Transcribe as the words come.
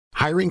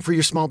Hiring for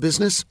your small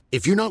business?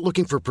 If you're not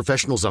looking for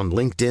professionals on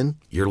LinkedIn,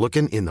 you're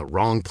looking in the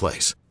wrong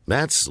place.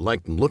 That's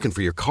like looking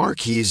for your car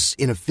keys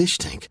in a fish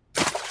tank.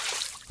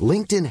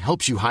 LinkedIn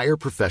helps you hire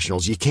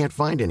professionals you can't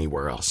find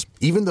anywhere else,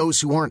 even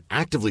those who aren't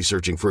actively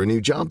searching for a new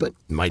job but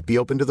might be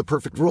open to the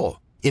perfect role.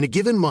 In a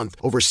given month,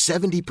 over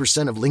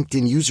 70% of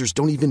LinkedIn users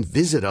don't even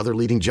visit other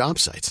leading job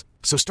sites.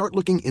 So start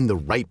looking in the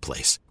right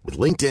place. With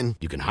LinkedIn,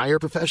 you can hire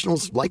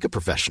professionals like a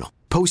professional.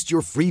 Post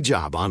your free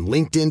job on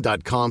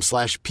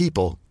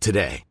linkedin.com/people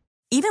today.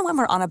 Even when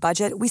we're on a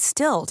budget, we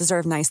still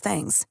deserve nice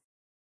things.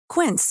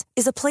 Quince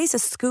is a place to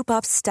scoop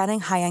up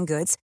stunning high-end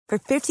goods for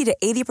 50 to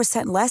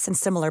 80% less than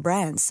similar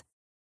brands.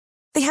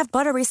 They have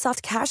buttery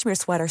soft cashmere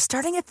sweaters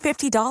starting at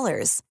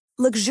 $50,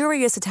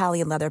 luxurious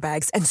Italian leather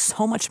bags, and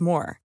so much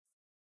more.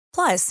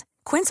 Plus,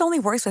 Quince only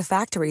works with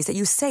factories that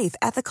use safe,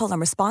 ethical, and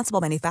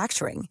responsible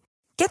manufacturing.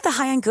 Get the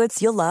high-end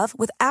goods you'll love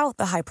without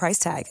the high price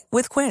tag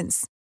with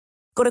Quince.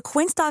 Go to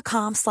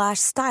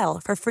quince.com/style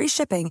for free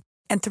shipping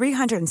and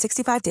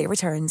 365-day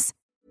returns.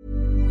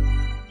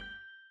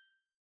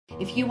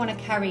 If you want to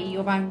carry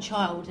your own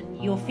child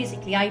and you're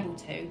physically able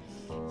to,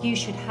 you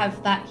should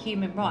have that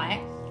human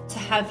right to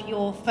have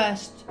your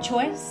first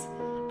choice.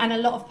 And a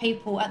lot of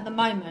people at the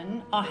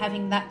moment are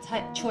having that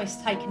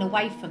choice taken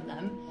away from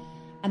them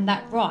and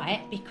that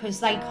right because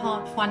they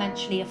can't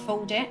financially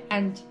afford it.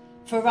 And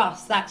for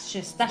us, that's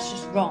just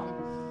wrong.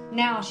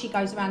 Now she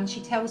goes around and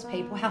she tells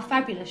people how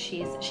fabulous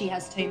she is, that she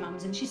has two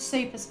mums and she's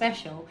super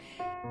special.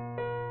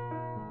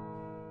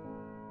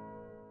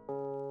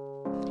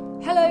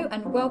 Hello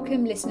and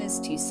welcome listeners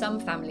to Some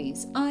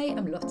Families. I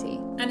am Lottie.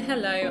 And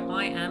hello,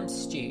 I am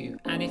Stu.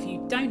 And if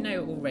you don't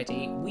know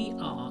already, we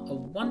are a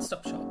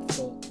one-stop shop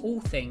for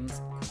all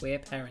things queer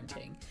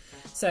parenting.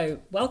 So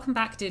welcome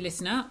back, dear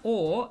listener,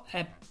 or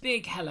a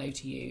big hello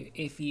to you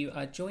if you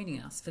are joining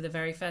us for the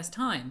very first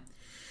time.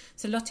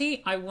 So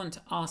Lottie, I want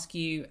to ask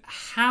you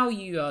how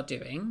you are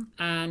doing,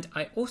 and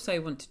I also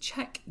want to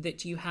check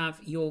that you have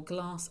your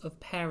glass of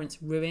Parents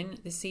Ruin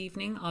this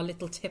evening, our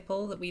little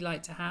tipple that we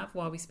like to have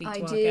while we speak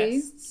to our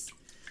guests.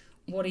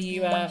 What are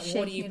you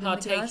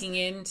partaking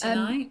in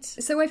tonight?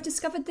 So I've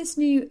discovered this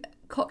new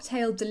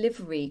cocktail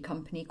delivery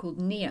company called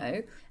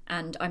Neo,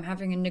 and I'm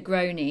having a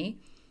Negroni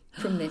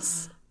from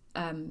this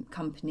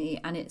company,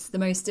 and it's the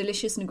most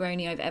delicious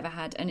Negroni I've ever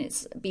had, and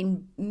it's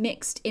been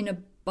mixed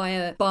by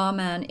a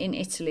barman in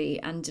Italy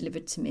and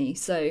delivered to me.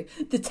 So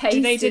the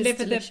taste is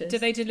delicious. Do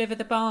they deliver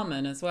the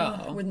barman as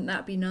well? Oh, wouldn't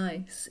that be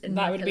nice?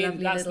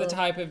 That's the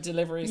type of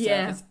delivery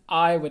service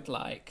I would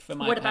like for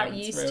my What about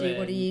Parents you, Stu? Ruin.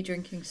 What are you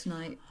drinking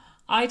tonight?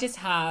 I just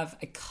have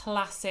a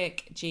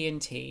classic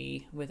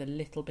G&T with a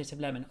little bit of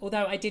lemon.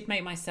 Although I did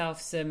make myself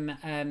some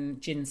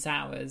gin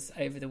sours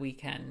over the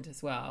weekend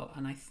as well.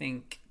 And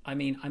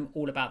I'm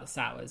all about the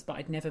sours, but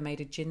I'd never made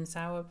a gin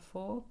sour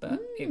before. But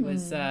it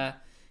was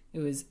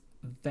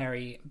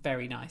very,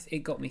 very nice. It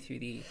got me through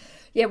the evening.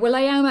 Yeah, well,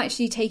 I am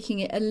actually taking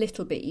it a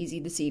little bit easy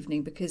this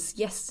evening because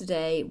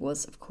yesterday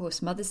was, of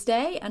course, Mother's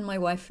Day, and my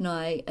wife and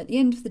I, at the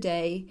end of the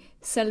day,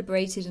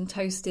 celebrated and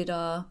toasted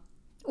our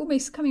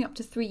almost coming up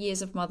to 3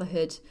 years of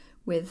motherhood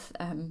with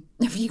a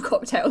few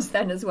cocktails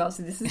then as well.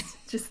 So this is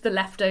just the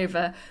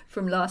leftover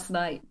from last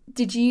night.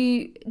 Did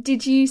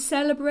you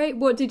celebrate?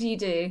 What did you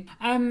do?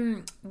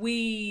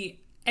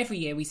 Every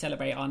year we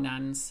celebrate our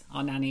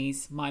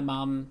nannies, my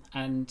mum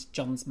and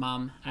John's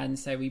mum, and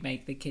so we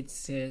make the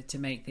kids to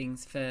make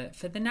things for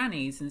the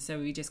nannies, and so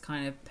we just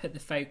kind of put the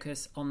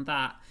focus on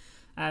that.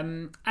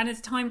 And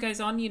as time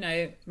goes on,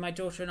 my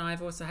daughter and I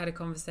have also had a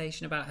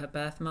conversation about her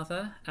birth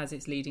mother as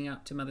it's leading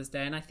up to Mother's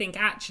Day. And I think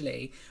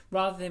actually,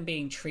 rather than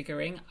being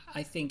triggering,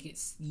 I think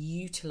it's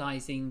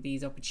utilising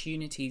these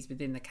opportunities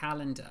within the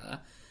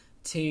calendar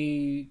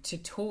to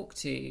talk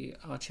to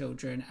our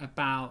children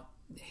about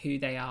who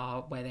they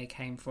are, where they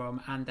came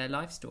from, and their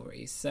life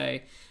stories. So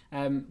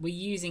we're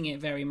using it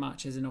very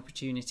much as an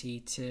opportunity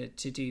to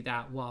do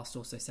that whilst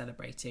also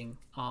celebrating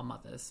our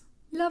mothers.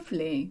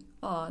 Lovely.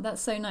 Oh,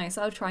 that's so nice.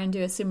 I'll try and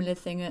do a similar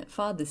thing at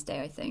Father's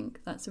Day, I think.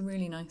 That's a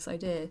really nice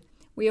idea.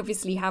 We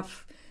obviously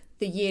have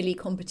the yearly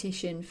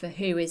competition for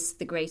who is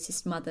the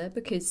greatest mother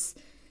because,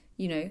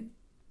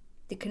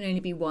 there can only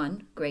be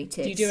one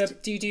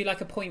greatest. Do you do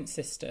like a point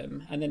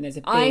system and then there's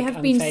a big I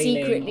have been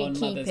unveiling secretly on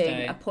Mother's keeping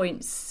Day? a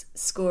points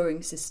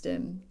scoring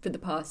system for the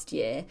past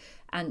year,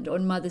 and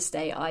on Mother's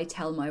Day I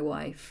tell my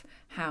wife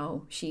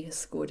how she has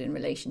scored in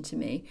relation to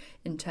me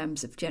in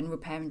terms of general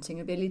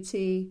parenting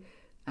ability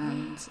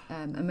and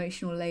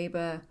emotional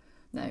labour.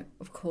 No,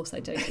 of course I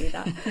don't do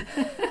that.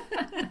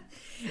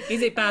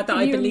 Is it bad that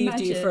I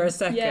believed you for a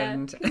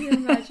second? Yeah, can you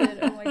imagine?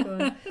 Oh my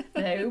God.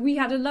 No, we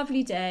had a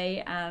lovely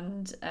day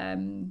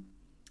and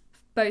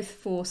both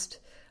forced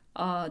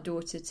our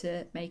daughter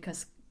to make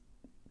us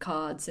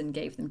cards and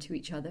gave them to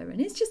each other. And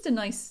it's just a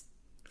nice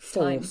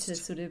time to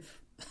sort of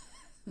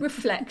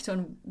reflect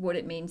on what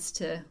it means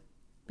to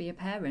be a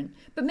parent.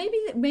 But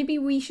maybe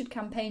we should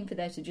campaign for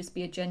there to just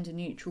be a gender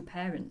neutral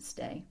Parents'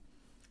 Day.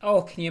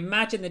 Oh, can you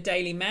imagine the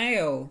Daily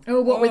Mail?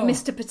 Oh, what with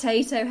Mr.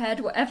 Potato Head,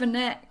 whatever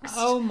next.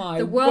 Oh, my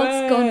The world's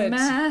word. gone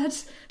mad.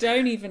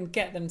 Don't even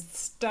get them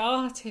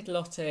started,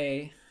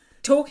 Lottie.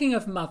 Talking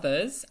of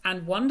mothers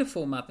and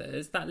wonderful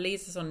mothers, that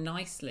leads us on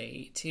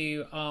nicely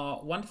to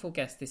our wonderful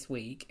guest this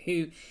week,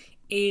 who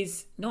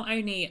is not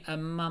only a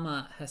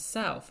mama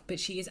herself, but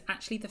she is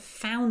actually the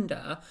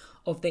founder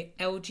of the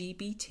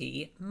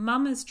LGBT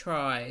Mamas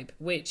Tribe,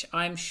 which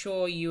I'm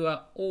sure you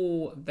are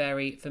all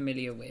very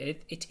familiar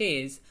with. It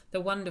is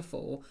the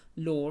wonderful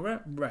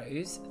Laura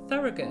Rose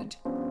Thorogood.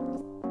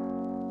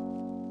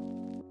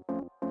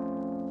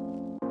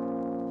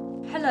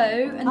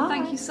 Hello, and Hi.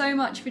 thank you so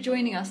much for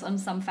joining us on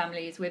Some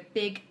Families. We're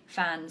big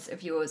fans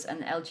of yours and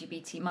the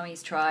LGBT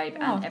Mummies Tribe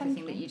and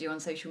everything that you do on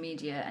social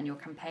media and your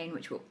campaign,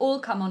 which we'll all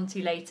come on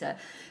to later.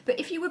 But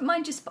if you wouldn't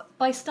mind just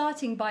by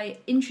starting by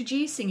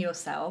introducing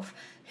yourself,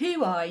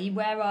 who are you,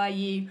 where are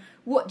you,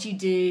 what do you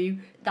do,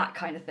 that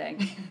kind of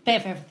thing.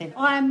 Bit of everything.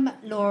 I'm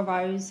Laura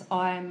Rose.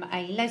 I'm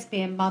a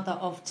lesbian mother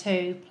of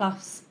 2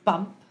 plus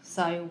bump.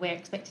 So we're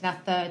expecting our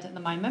 3rd at the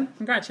moment.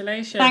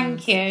 Congratulations.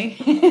 Thank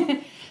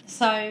you.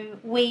 So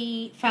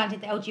we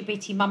founded the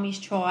LGBT Mummies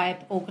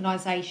Tribe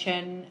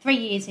organisation 3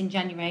 years in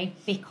January,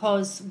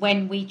 because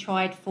when we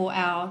tried for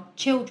our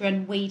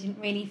children, we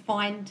didn't really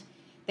find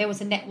there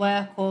was a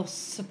network or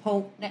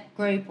support net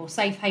group or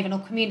safe haven or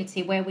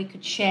community where we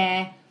could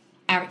share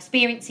our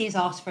experiences,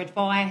 ask for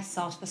advice,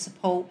 ask for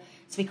support.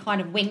 So we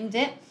kind of winged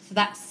it. So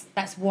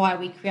that's why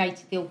we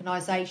created the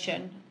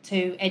organisation,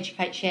 to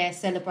educate, share,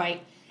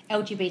 celebrate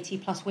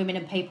LGBT plus women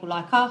and people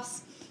like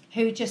us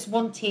who just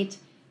wanted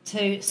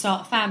to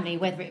start a family,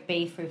 whether it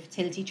be through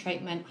fertility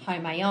treatment,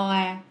 home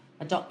AI,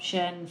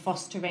 adoption,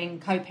 fostering,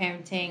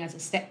 co-parenting as a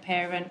step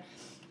parent,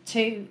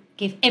 to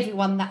give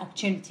everyone that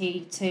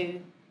opportunity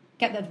to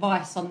get the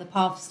advice on the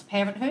paths to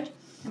parenthood.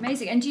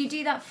 Amazing. And do you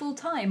do that full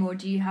time, or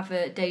do you have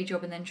a day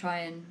job and then try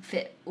and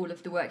fit all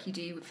of the work you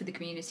do for the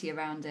community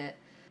around it?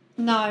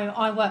 No,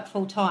 I work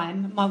full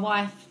time. My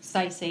wife,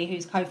 Stacey,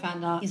 who's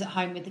co-founder, is at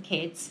home with the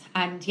kids.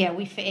 And yeah,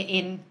 we fit it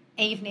in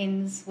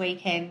evenings,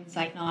 weekends,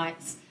 late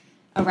nights,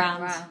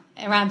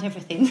 around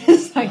everything.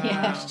 So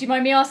yeah. Do you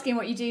mind me asking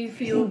what you do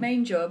for your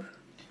main job?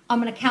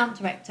 I'm an account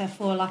director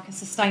for like a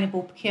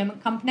sustainable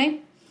procurement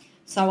company.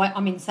 So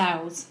I'm in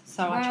sales.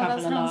 So I travel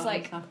a lot. That sounds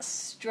like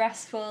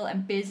stressful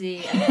and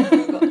busy. And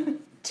you've got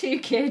 2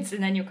 kids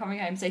and then you're coming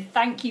home. So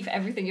thank you for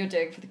everything you're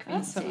doing for the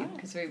community,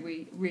 because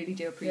we really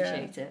do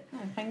appreciate it. Oh,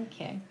 thank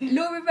you.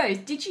 Laura Rose,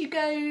 did you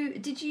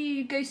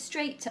go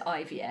straight to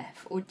IVF,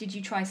 or did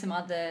you try some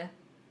other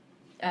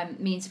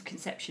means of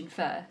conception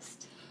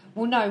first?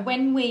 Well, no,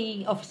 when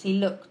we obviously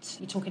looked,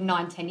 you're talking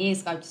 9-10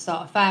 years ago, to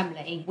start a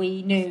family,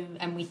 we knew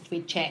and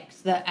we'd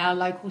checked that our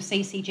local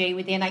CCG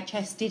with the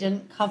NHS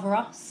didn't cover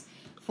us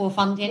for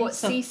funding. What's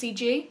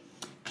CCG?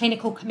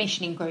 Clinical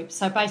Commissioning Group.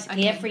 So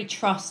basically every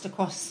trust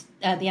across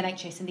the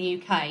NHS in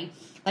the UK,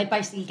 they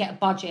basically get a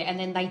budget and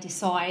then they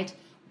decide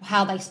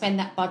how they spend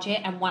that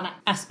budget, and one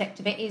aspect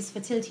of it is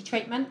fertility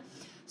treatment.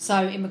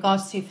 So in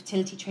regards to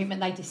fertility treatment,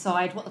 they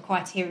decide what the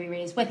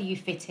criteria is, whether you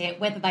fit it,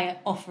 whether they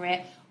offer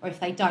it, or if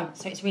they don't.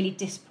 So it's really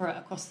disparate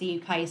across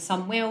the UK.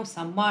 Some will,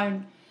 some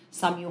won't.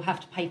 Some you'll have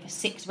to pay for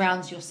 6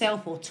 rounds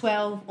yourself, or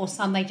 12, or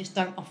some they just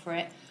don't offer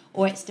it,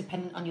 or it's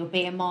dependent on your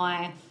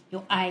BMI,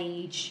 your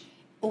age,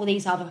 all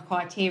these other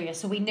criteria.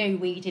 So we knew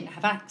we didn't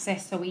have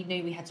access, so we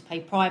knew we had to pay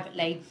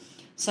privately.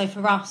 So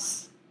for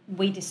us,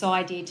 we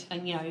decided,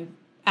 and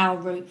our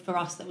route for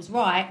us that was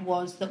right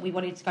was that we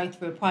wanted to go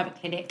through a private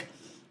clinic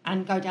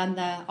and go down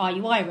the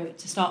IUI route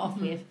to start off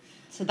with.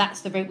 So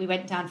that's the route we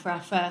went down for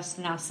our first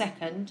and our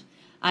second.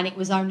 And it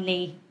was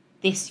only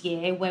this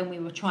year, when we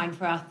were trying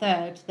for our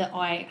 3rd, that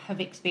I have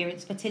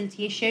experienced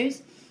fertility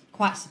issues,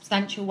 quite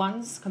substantial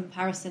ones,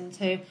 comparison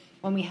to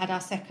when we had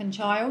our second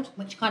child,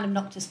 which kind of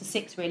knocked us for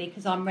 6 really,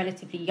 because I'm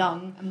relatively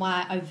young and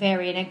my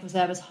ovarian egg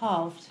reserve has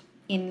halved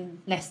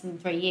in less than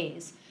 3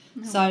 years.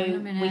 So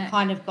we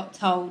kind of got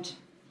told,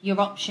 your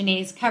option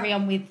is carry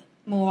on with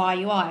more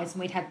IUIs,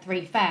 and we'd had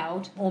 3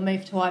 failed, or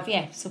move to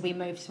IVF. So we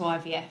moved to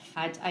IVF,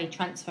 had a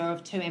transfer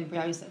of 2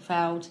 embryos that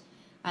failed,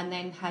 and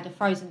then had a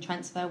frozen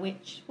transfer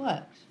which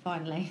worked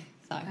finally.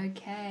 So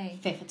okay,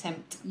 5th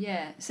attempt.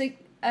 Yeah. So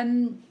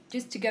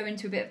just to go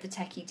into a bit of the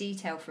techie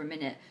detail for a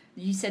minute,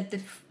 you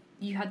said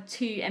you had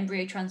 2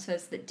 embryo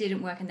transfers that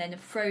didn't work, and then a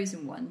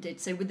frozen one did.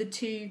 So with the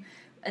 2,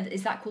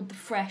 is that called the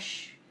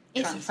fresh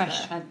transfer? It's a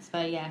fresh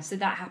transfer, yeah. So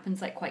that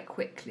happens like quite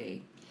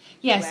quickly.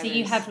 Yeah, so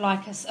you have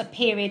like a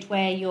period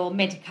where you're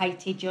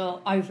medicated,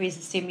 your ovaries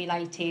are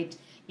stimulated,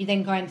 you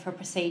then go in for a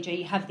procedure,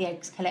 you have the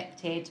eggs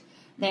collected,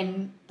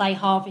 then they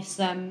harvest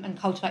them and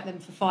cultivate them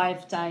for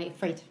 3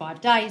 to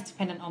 5 days,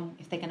 depending on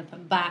if they're going to put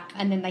them back,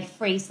 and then they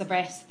freeze the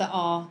breasts that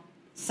are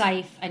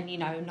safe and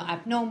not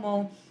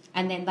abnormal,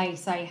 and then they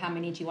say how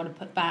many do you want to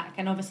put back.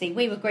 And obviously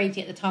we were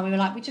greedy at the time, we were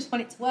like, we just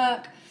want it to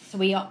work, so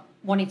we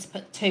wanted to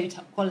put 2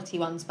 top quality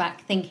ones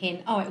back, thinking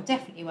it'll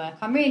definitely work,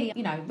 I'm really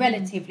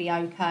relatively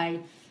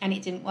okay, and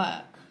it didn't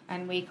work.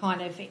 And it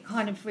kind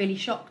of really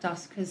shocked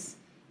us, because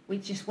we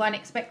just weren't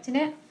expecting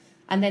it.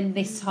 And then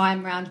this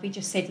time round, we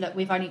just said, look,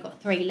 we've only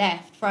got 3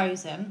 left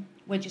frozen.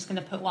 We're just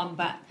going to put 1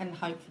 back and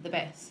hope for the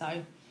best.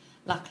 So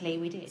luckily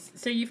we did.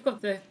 So you've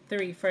got the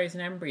 3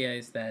 frozen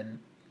embryos then.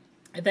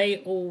 Are they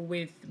all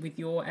with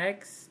your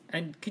eggs?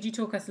 And could you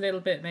talk us a little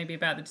bit maybe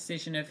about the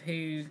decision of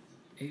whose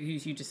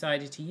you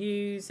decided to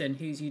use and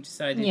whose you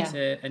decided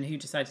who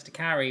decided to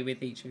carry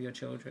with each of your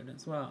children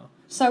as well?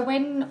 So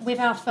when, with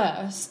our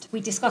first,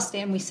 we discussed it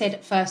and we said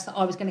at first that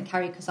I was going to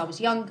carry because I was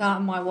younger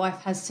and my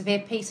wife has severe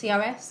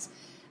PCOS.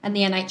 And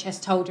the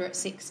NHS told her at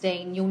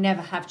 16, you'll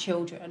never have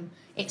children.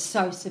 It's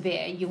so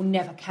severe, you'll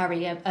never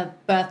carry a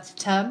birth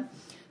to term.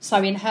 So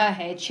in her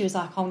head, she was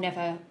like, I'll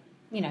never,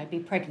 be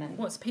pregnant.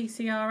 What's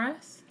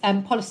PCRS?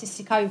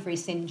 Polycystic ovary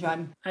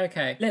syndrome.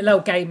 Okay. Little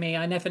old gay me,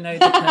 I never know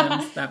the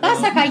terms that well.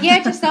 That's okay,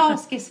 yeah, just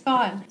ask, it's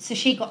fine. So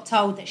she got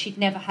told that she'd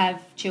never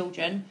have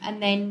children.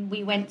 And then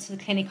we went to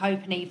the clinic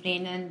open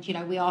evening and,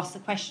 we asked the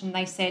question.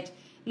 They said,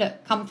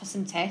 look, come for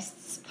some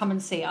tests, come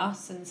and see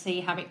us and see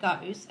how it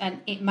goes.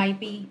 And it may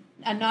be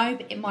a no,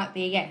 but it might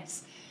be a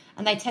yes.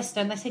 And they tested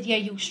her and they said, yeah,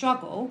 you'll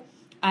struggle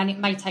and it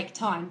may take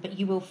time, but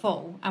you will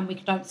fall. And we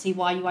don't see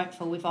why you won't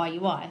fall with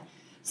IUI.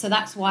 So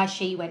that's why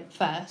she went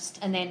first.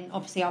 And then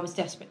obviously I was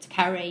desperate to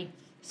carry.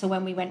 So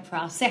when we went for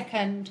our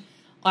second,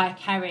 I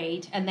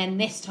carried. And then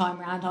this time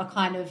round, I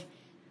kind of,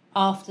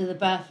 after the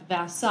birth of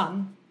our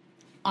son,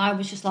 I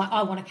was just like,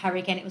 I want to carry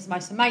again. It was the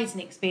most amazing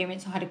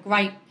experience. I had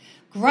a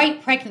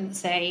great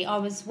pregnancy. I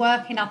was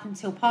working up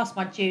until past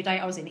my due date.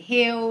 I was in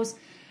heels.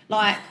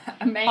 Like,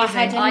 amazing. I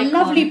had a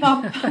lovely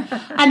bump.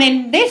 And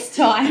then this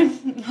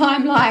time,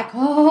 I'm like,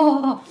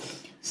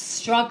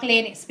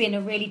 struggling. It's been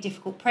a really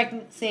difficult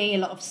pregnancy, a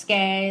lot of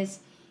scares,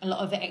 a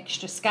lot of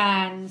extra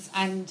scans,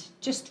 and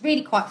just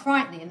really quite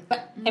frightening.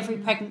 But every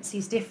pregnancy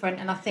is different.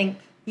 And I think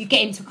you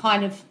get into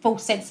kind of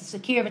false sense of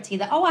security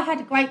that, I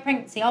had a great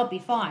pregnancy, I'll be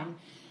fine.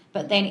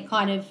 But then it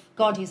kind of,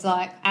 God is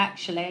like,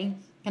 actually,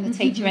 going to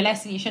teach you a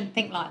lesson. You shouldn't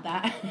think like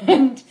that.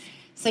 And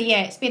so,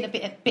 yeah, it's been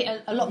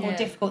a lot more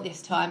difficult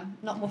this time,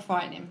 not more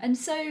frightening. And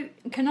so,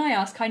 can I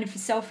ask, kind of for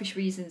selfish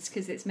reasons,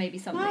 because it's maybe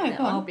something that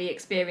I'll be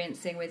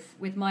experiencing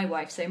with my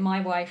wife. So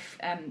my wife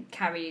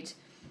carried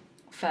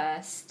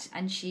first,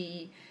 and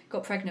she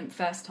got pregnant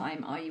first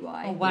time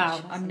IUI. Oh, wow.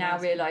 Which I'm now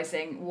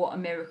realising what a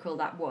miracle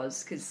that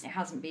was, because it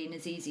hasn't been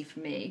as easy for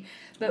me.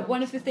 But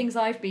one of the things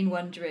I've been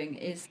wondering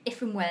is,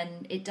 if and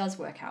when it does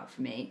work out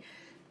for me,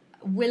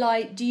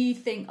 do you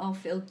think I'll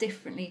feel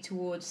differently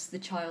towards the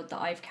child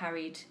that I've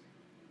carried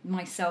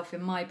myself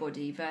in my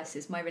body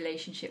versus my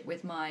relationship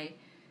with my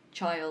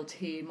child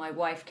who my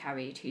wife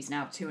carried, who's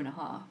now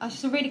 2.5?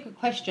 That's a really good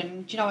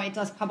question. Do you know what? It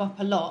does come up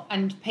a lot,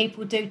 and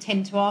people do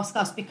tend to ask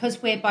us,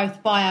 because we're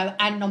both bio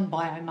and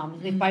non-bio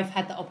mums. We've both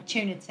had the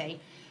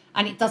opportunity,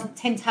 and it doesn't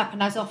tend to happen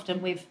as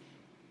often with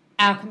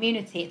our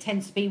community. It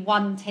tends to be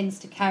one tends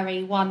to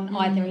carry, one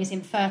either is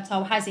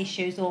infertile, has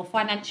issues, or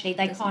financially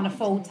they can't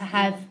afford to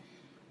have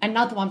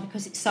another one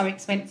because it's so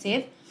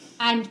expensive.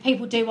 And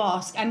people do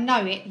ask, and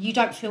no, you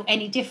don't feel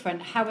any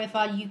different.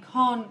 However, you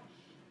can't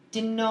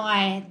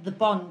deny the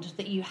bond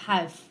that you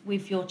have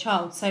with your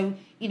child. So,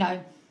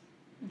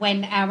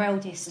 when our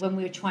eldest, when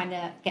we were trying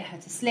to get her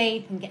to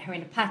sleep and get her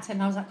in a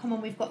pattern, I was like, come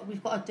on, we've got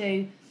to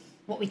do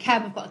what we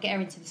can. We've got to get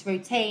her into this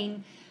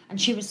routine.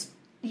 And she was,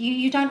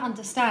 you don't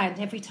understand.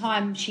 Every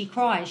time she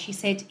cries, she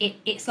said,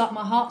 it's like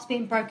my heart's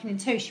being broken in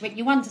two. She went,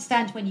 you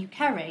understand when you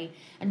carry.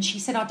 And she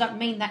said, I don't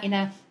mean that in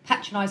a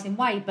patronising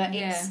way, but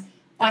it's...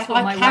 That's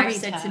what my wife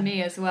said to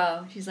me as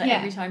well. She's like,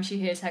 every time she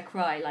hears her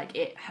cry, like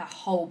her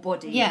whole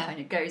body kind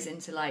of goes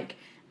into like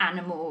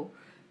animal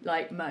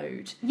like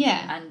mode.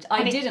 Yeah. And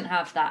I didn't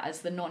have that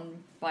as the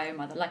non-bio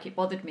mother. Like, it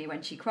bothered me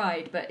when she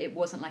cried, but it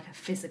wasn't like a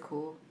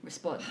physical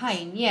response.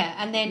 Pain, yeah.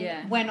 And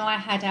then when I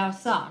had our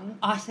son,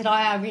 I said,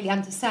 I really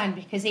understand,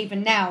 because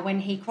even now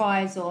when he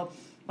cries or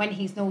when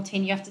he's naughty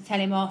and you have to tell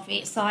him off,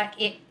 it's like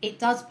it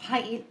does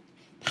it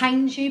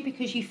pains you,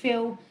 because you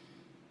feel...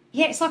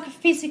 Yeah, it's like a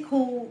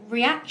physical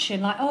reaction,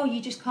 like, you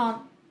just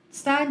can't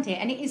stand it.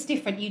 And it is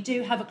different. You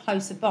do have a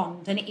closer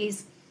bond, and it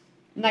is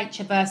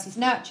nature versus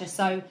nurture.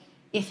 So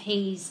if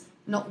he's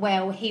not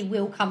well, he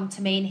will come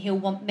to me and he'll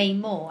want me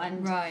more.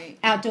 And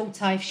our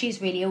daughter, if she's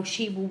really ill,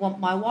 she will want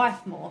my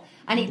wife more.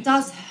 And it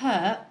does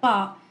hurt,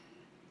 but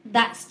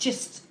that's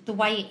just the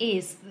way it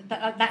is.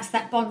 That's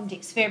that bond.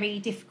 It's very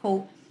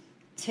difficult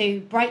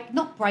to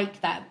not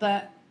break that,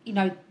 but...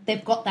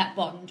 they've got that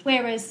bond.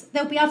 Whereas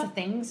there'll be other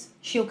things.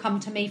 She'll come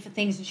to me for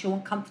things and she'll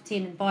want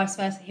comforting, and vice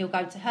versa, he'll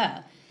go to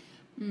her.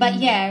 But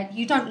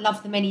you don't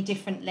love them any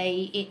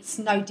differently. It's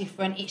no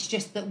different. It's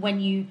just that when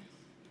you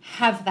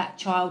have that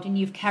child and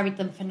you've carried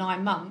them for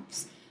 9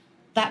 months,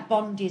 that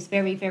bond is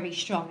very, very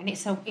strong. And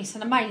it's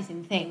an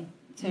amazing thing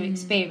to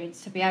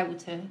experience, to be able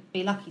to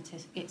be lucky to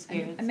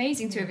experience.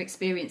 Amazing to have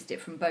experienced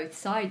it from both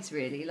sides,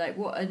 really. Like,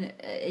 what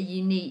a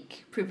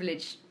unique,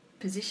 privileged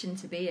position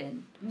to be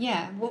in.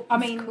 Yeah, well, I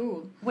mean,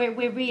 cool.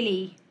 we're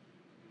really,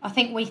 I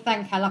think we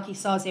thank our lucky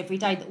stars every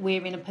day that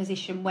we're in a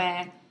position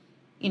where,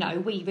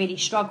 we really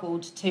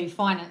struggled to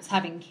finance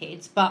having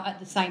kids, but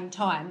at the same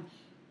time,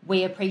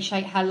 we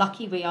appreciate how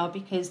lucky we are,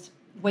 because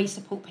we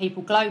support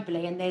people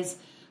globally, and there's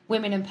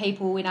women and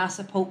people in our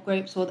support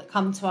groups or that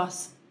come to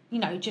us,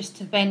 just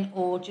to vent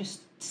or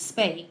just to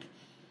speak.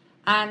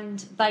 And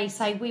they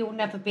say we will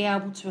never be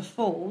able to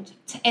afford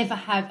to ever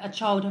have a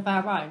child of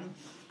our own.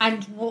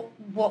 And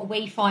what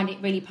we find it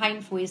really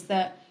painful is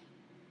that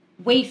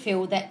we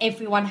feel that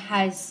everyone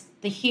has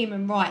the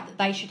human right that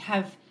they should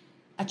have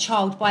a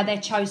child by their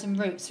chosen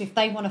route. So if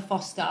they want to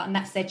foster and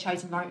that's their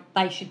chosen route,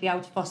 they should be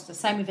able to foster.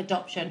 Same with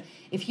adoption.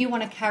 If you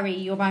want to carry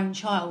your own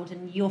child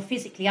and you're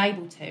physically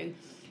able to,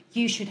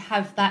 you should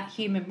have that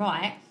human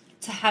right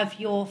to have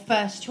your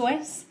first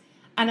choice.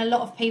 And a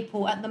lot of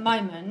people at the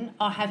moment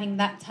are having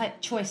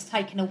that choice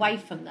taken away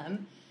from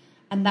them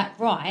and that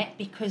right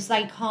because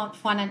they can't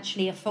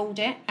financially afford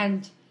it.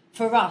 And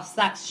for us,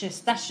 that's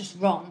just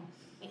wrong.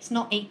 It's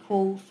not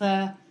equal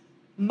for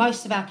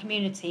most of our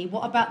community.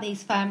 What about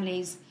these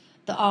families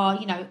that are,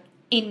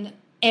 in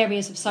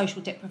areas of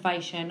social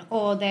deprivation,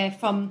 or they're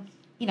from,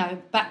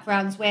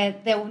 backgrounds where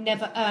they will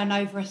never earn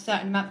over a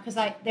certain amount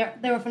because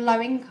they're of a low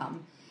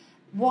income?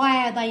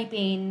 Why are they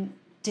being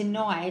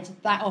denied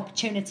that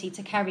opportunity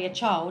to carry a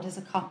child as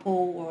a couple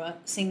or a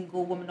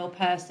single woman or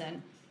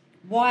person?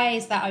 Why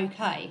is that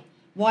okay?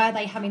 Why are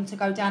they having to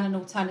go down an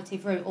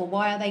alternative route, or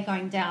why are they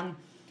going down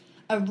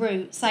a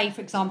route, say,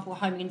 for example,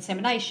 home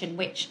insemination,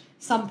 which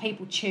some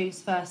people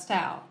choose first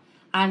out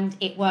and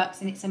it works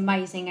and it's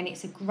amazing and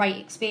it's a great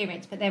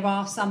experience, but there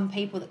are some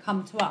people that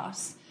come to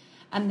us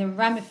and the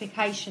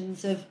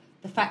ramifications of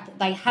the fact that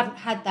they haven't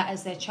had that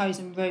as their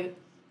chosen route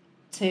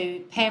to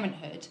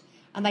parenthood,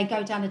 and they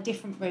go down a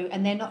different route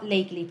and they're not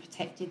legally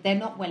protected, they're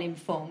not well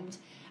informed,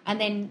 and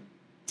then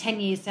 10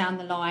 years down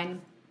the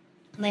line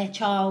their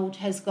child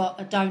has got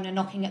a donor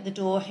knocking at the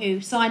door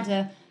who signed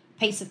a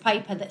piece of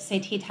paper that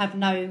said he'd have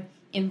no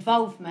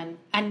involvement,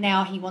 and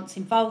now he wants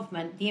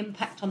involvement. The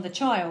impact on the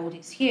child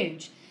is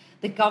huge.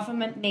 The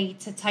government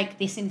need to take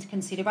this into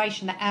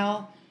consideration, that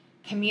our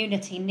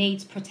community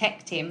needs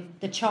protecting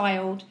the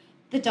child,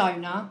 the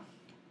donor,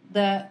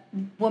 the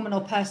woman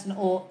or person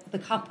or the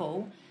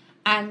couple,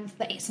 and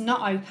that it's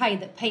not okay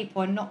that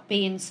people are not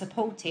being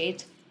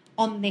supported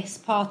on this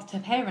path to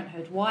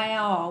parenthood. Why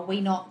are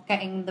we not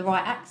getting the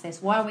right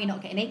access? Why are we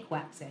not getting equal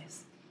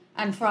access?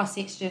 And for us,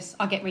 it's just,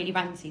 I get really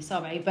ranty,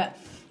 sorry, but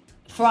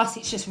for us,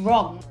 it's just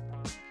wrong.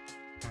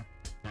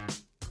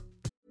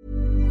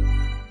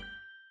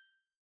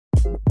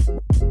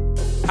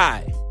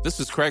 Hi,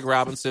 this is Craig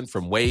Robinson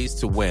from Ways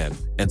to Win,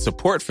 and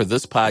support for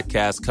this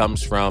podcast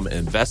comes from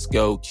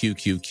Invesco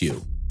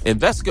QQQ.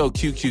 Invesco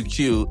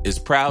QQQ is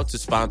proud to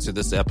sponsor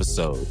this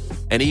episode,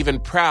 and even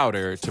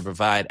prouder to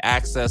provide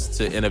access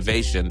to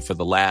innovation for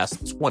the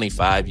last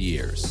 25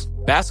 years.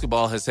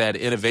 Basketball has had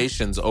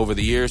innovations over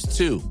the years,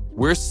 too.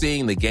 We're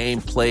seeing the game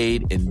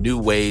played in new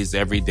ways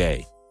every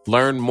day.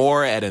 Learn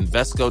more at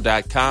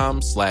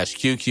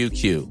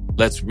Invesco.com/QQQ.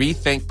 Let's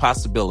rethink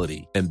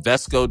possibility.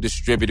 Invesco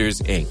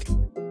Distributors,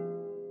 Inc.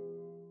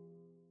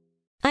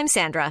 I'm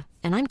Sandra,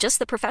 and I'm just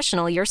the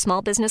professional your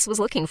small business was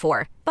looking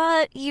for.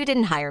 But you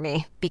didn't hire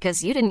me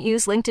because you didn't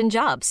use LinkedIn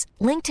Jobs.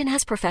 LinkedIn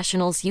has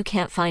professionals you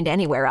can't find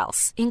anywhere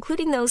else,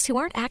 including those who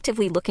aren't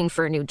actively looking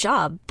for a new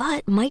job,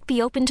 but might be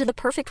open to the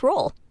perfect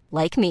role,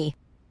 like me.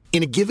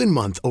 In a given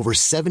month, over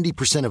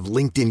 70% of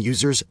LinkedIn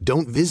users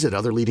don't visit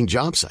other leading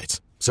job sites.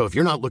 So if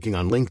you're not looking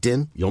on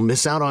LinkedIn, you'll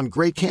miss out on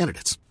great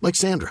candidates like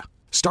Sandra.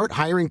 Start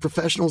hiring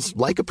professionals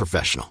like a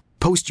professional.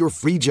 Post your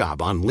free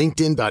job on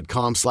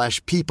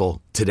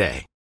linkedin.com/people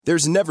today.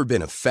 There's never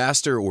been a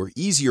faster or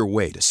easier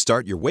way to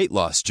start your weight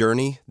loss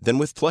journey than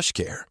with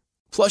PlushCare.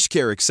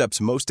 PlushCare accepts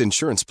most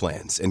insurance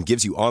plans and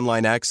gives you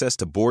online access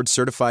to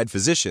board-certified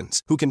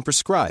physicians who can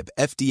prescribe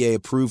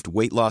FDA-approved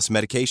weight loss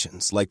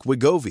medications like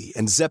Wegovy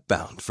and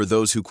Zepbound for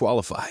those who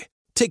qualify.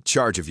 Take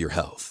charge of your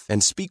health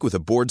and speak with a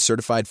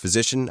board-certified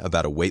physician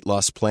about a weight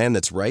loss plan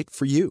that's right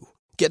for you.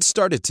 Get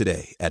started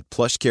today at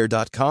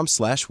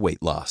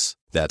plushcare.com/weight loss.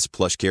 That's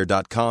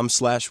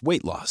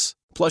plushcare.com/weight loss.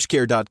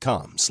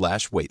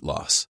 plushcare.com/weight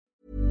loss.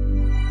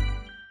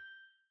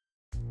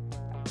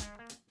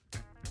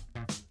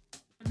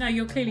 No,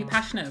 you're clearly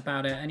passionate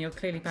about it, and you're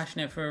clearly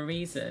passionate for a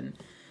reason.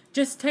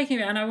 Just taking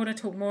it, and I want to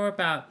talk more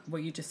about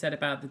what you just said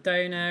about the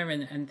donor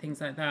and things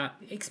like that.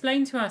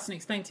 Explain to us and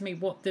explain to me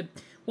what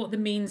the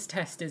means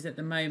test is at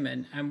the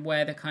moment, and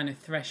where the kind of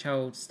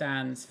threshold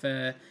stands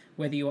for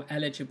whether you're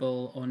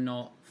eligible or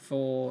not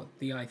for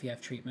the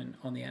IVF treatment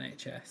on the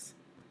NHS.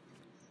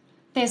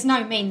 There's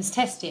no means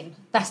testing.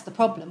 That's the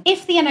problem.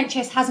 If the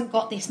NHS hasn't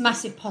got this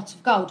massive pot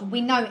of gold, and we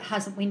know it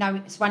hasn't, we know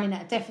it's running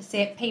at a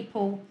deficit,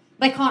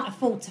 they can't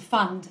afford to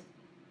fund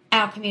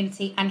our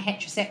community and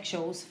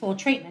heterosexuals for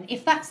treatment.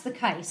 If that's the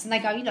case, and they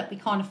go, look, we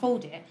can't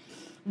afford it,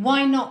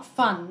 why not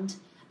fund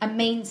a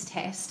means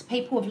test?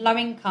 People with low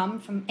income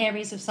from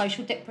areas of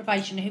social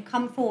deprivation who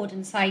come forward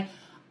and say,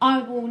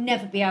 I will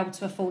never be able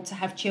to afford to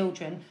have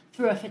children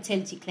through a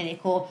fertility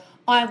clinic, or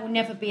I will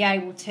never be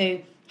able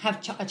to have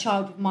a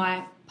child with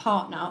my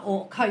partner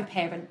or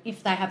co-parent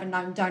if they have a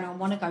known donor and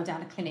want to go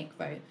down a clinic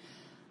route.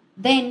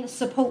 Then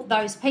support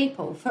those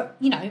people. For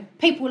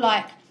people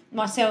like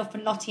myself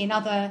and Lottie and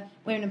other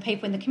women and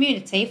people in the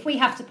community, if we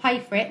have to pay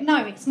for it,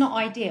 no, it's not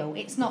ideal.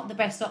 It's not the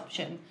best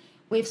option.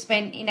 We've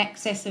spent in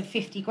excess of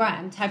 50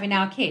 grand having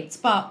our kids,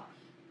 but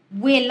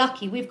we're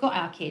lucky we've got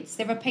our kids.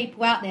 There are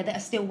people out there that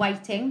are still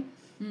waiting.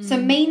 So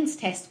means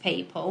test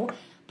people,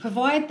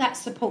 provide that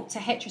support to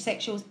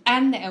heterosexuals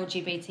and the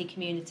LGBT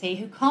community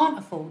who can't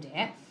afford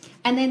it.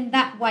 And then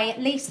that way,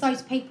 at least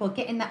those people are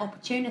getting that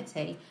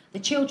opportunity. The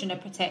children are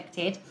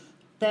protected.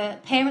 The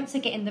parents are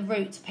getting the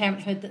route to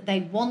parenthood that they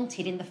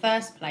wanted in the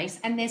first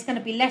place. And there's going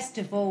to be less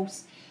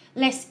divorce,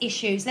 less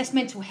issues, less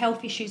mental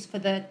health issues for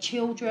the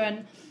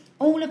children.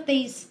 All of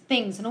these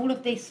things and all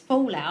of this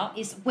fallout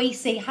is we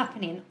see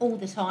happening all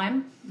the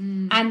time.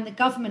 And the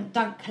government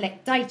don't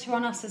collect data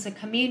on us as a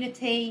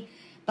community.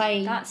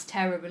 That's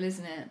terrible,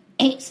 isn't it?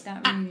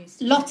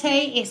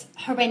 Lottie, it's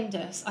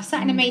horrendous. I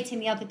sat in a meeting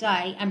the other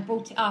day and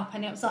brought it up,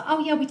 and it was like, oh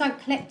yeah, we don't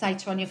collect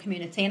data on your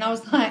community. And I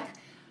was like,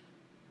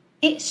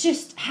 it's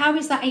just, how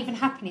is that even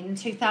happening in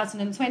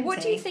 2020? What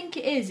do you think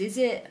it is? Is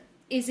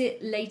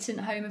it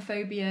latent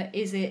homophobia?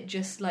 Is it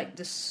just like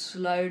the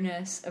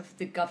slowness of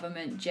the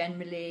government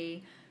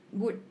generally?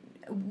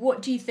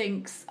 What do you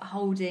think's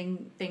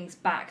holding things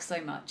back so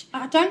much?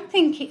 I don't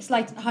think it's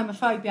latent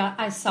homophobia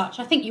as such.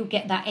 I think you'll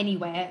get that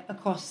anywhere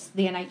across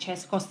the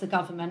NHS, across the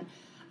government,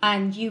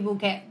 and you will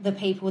get the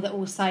people that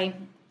will say,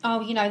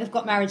 oh, you know, they've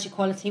got marriage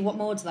equality, what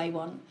more do they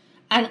want?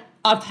 And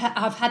I've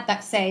had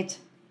that said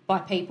by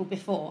people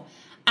before.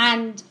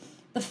 And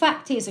the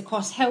fact is,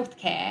 across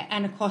healthcare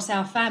and across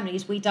our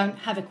families, we don't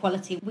have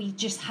equality. We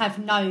just have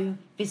no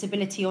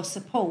visibility or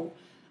support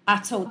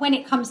at all. When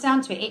it comes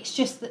down to it, it's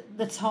just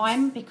the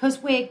time, because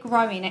we're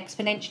growing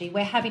exponentially.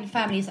 We're having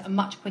families at a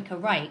much quicker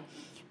rate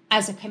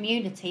as a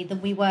community than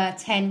we were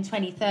 10,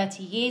 20,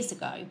 30 years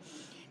ago.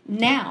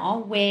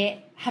 Now we're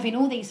having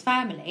all these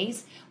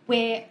families.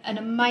 We're an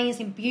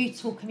amazing,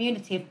 beautiful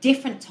community of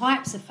different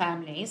types of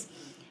families.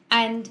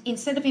 And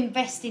instead of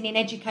investing in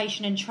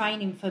education and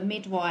training for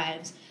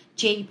midwives,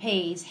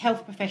 GPs,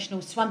 health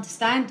professionals to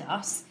understand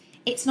us,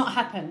 it's not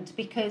happened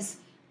because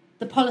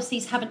the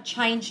policies haven't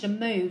changed and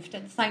moved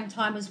at the same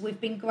time as we've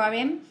been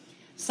growing.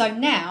 So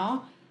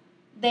now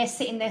they're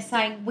sitting there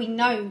saying, we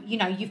know, you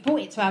know, you've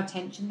brought it to our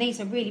attention. These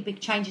are really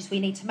big changes we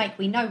need to make.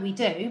 We know we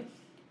do,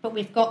 but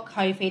we've got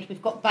COVID,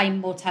 we've got BAME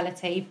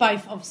mortality.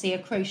 Both obviously are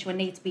crucial and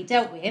need to be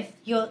dealt with.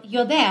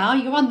 You're there,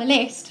 you're on the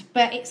list,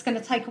 but it's going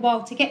to take a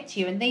while to get to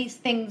you. And these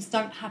things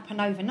don't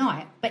happen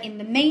overnight. But in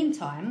the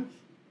meantime,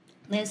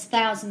 there's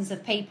thousands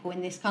of people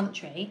in this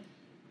country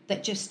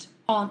that just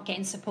aren't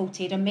getting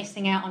supported and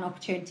missing out on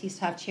opportunities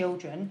to have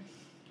children,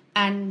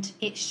 and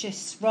it's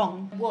just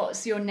wrong.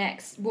 What's your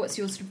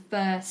sort of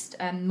first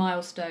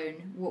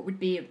milestone? What would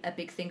be a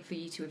big thing for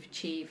you to have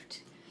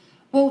achieved?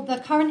 Well, the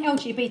current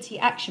LGBT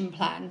action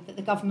plan that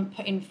the government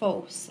put in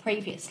force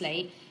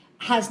previously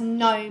has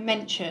no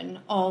mention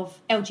of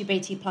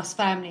LGBT plus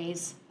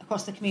families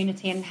across the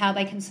community and how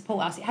they can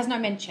support us. It has no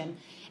mention.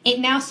 It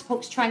now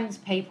supports trans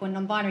people and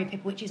non-binary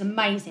people, which is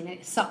amazing, and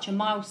it's such a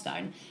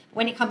milestone.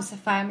 When it comes to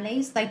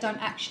families,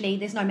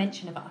 there's no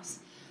mention of us.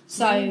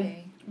 So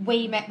really?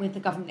 We met with the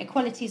Government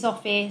Equalities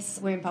Office,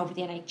 we're involved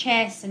with the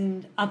NHS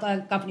and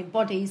other governing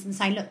bodies and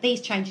saying, look,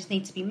 these changes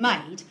need to be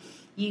made.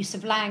 Use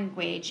of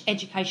language,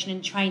 education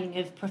and training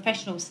of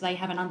professionals so they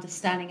have an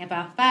understanding of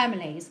our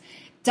families,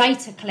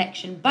 data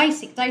collection,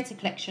 basic data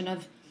collection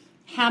of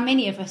how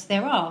many of us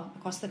there are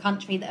across the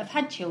country that have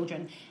had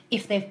children,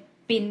 if they've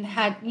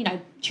had, you know,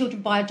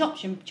 children by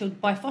adoption, children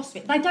by foster.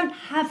 They don't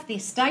have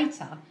this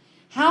data.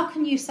 How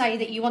can you say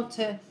that you want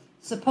to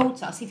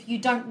support us if you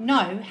don't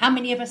know how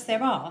many of us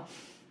there are?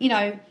 You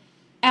know,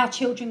 our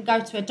children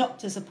go to a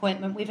doctor's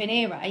appointment with an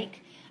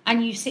earache,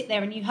 and you sit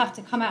there and you have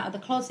to come out of the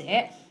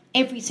closet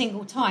every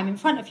single time in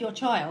front of your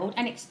child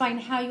and explain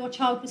how your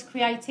child was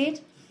created.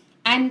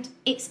 And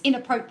it's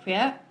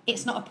inappropriate.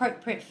 It's not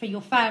appropriate for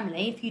your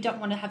family if you don't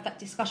want to have that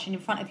discussion in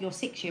front of your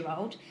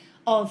 6-year-old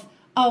of,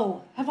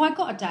 oh, have I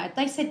got a dad?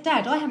 They said,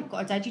 Dad, I haven't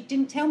got a dad. You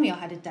didn't tell me I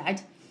had a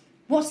dad.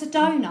 What's a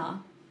donor?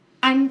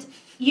 And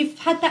you've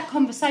had that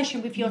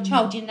conversation with your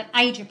child in an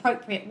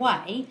age-appropriate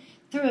way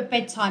through a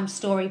bedtime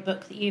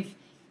storybook that you've,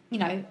 you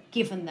know,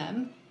 given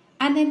them.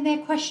 And then they're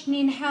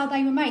questioning how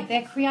they were made,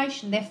 their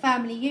creation, their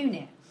family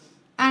unit.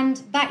 And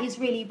that is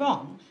really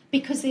wrong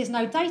because there's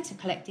no data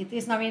collected.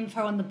 There's no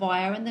info on the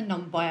bio and the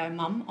non-bio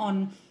mum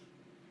on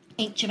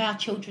each of our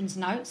children's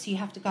notes. You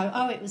have to go,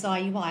 oh, it was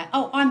IUI.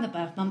 Oh, I'm the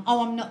birth mum.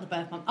 Oh, I'm not the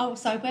birth mum. Oh,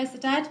 so where's the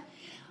dad?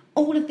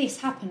 All of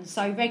this happens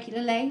so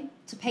regularly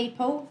to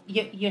people.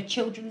 Your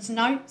children's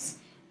notes,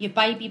 your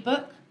baby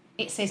book,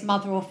 it says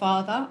mother or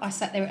father. I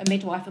sat there at a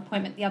midwife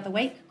appointment the other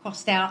week,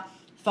 crossed out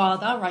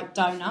father, wrote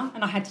donor,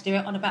 and I had to do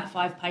it on about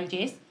 5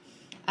 pages.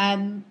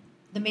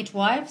 The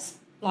midwives,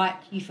 like,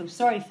 you feel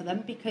sorry for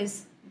them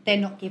because they're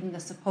not given the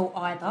support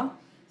either.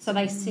 So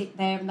they sit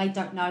there and they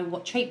don't know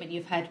what treatment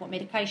you've had, what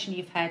medication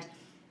you've had.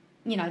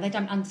 You know, they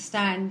don't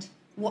understand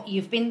what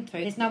you've been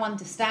through. There's no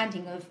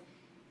understanding of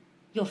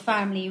your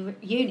family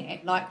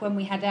unit. Like when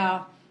we had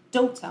our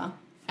daughter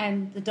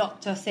and the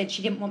doctor said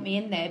she didn't want me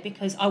in there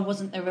because I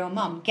wasn't the real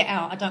mum. Get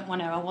out, I don't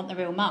want her, I want the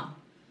real mum.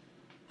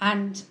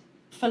 And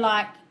for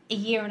like a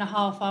year and a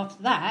half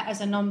after that,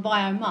 as a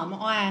non-bio mum,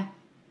 I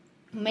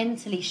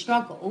mentally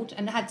struggled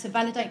and had to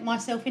validate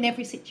myself in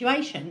every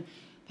situation.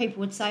 People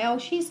would say, oh,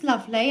 she's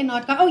lovely. And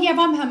I'd go, oh, yeah,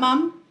 I'm her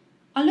mum.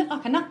 I look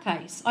like a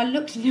nutcase. I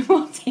looked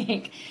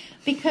neurotic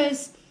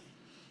because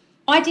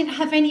I didn't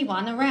have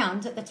anyone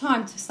around at the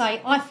time to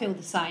say, I feel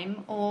the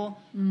same, or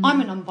I'm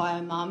a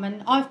non-bio mum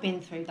and I've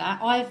been through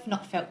that. I've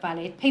not felt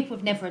valid. People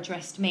have never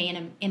addressed me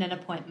in an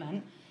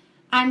appointment.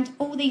 And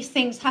all these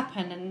things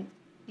happen, and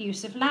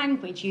use of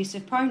language, use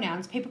of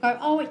pronouns. People go,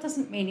 oh, it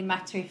doesn't really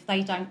matter if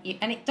they don't.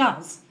 And it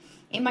does.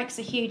 It makes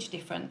a huge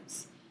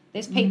difference.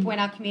 There's people in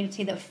our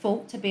community that have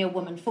fought to be a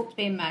woman, fought to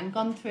be a man,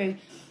 gone through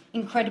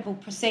incredible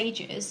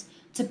procedures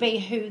to be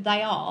who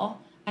they are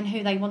and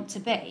who they want to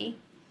be.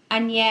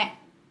 And yet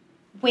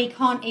we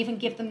can't even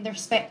give them the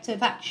respect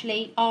of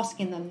actually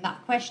asking them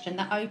that question,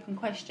 that open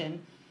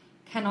question.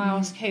 Can I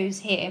ask who's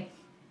here?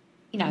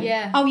 You know,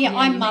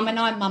 I'm mum and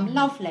I'm mum.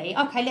 Lovely.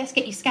 Okay, let's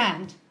get you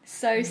scanned.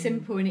 So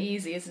simple and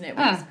easy, isn't it,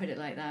 when you put it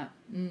like that?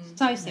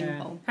 So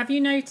simple. Have you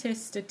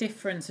noticed a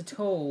difference at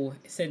all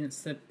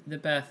since the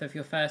birth of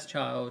your first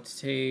child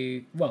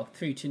through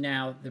to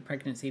now, the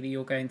pregnancy that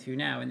you're going through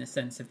now, in the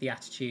sense of the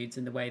attitudes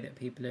and the way that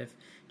people have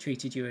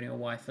treated you and your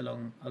wife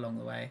along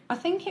the way? I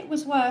think it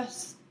was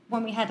worse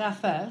when we had our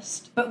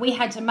first, but we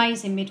had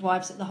amazing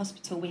midwives at the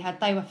hospital.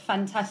 They were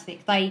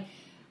fantastic.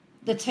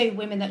 The two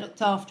women that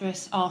looked after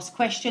us asked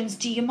questions.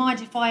 Do you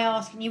mind if I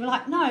ask? And you were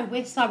like, no,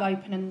 we're so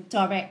open and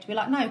direct. We're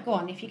like, no, go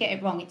on. If you get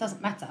it wrong, it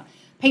doesn't matter.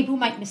 People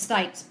make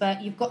mistakes,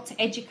 but you've got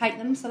to educate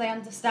them so they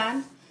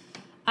understand.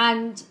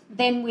 And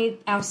then with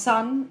our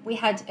son, we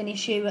had an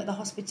issue at the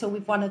hospital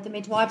with one of the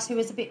midwives who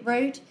was a bit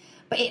rude.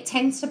 But it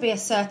tends to be a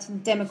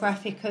certain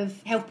demographic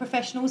of health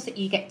professionals that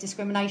you get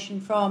discrimination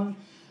from,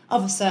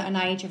 of a certain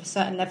age, of a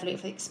certain level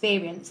of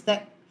experience,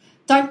 that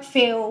don't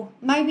feel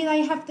maybe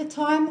they have the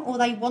time or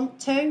they want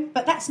to,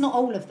 but that's not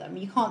all of them.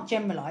 You can't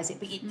generalise it,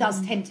 but it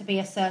does tend to be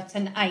a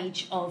certain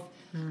age of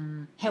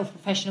health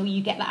professional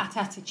you get that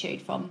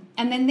attitude from.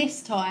 And then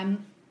this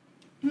time,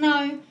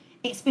 no,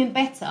 it's been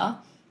better,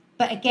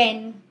 but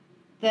again,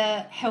 the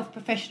health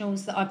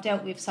professionals that I've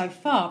dealt with so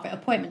far at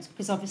appointments,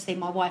 because obviously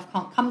my wife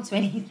can't come to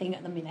anything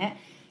at the minute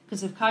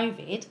because of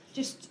COVID,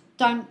 just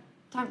don't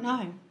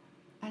know.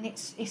 And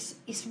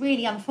it's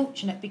really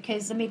unfortunate,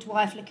 because the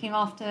midwife looking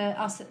after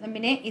us at the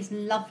minute is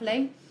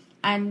lovely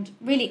and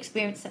really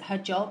experienced at her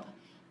job,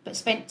 but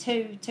spent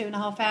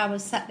 2.5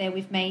 hours sat there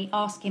with me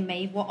asking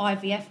me what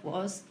IVF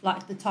was,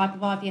 like the type of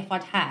IVF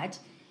I'd had,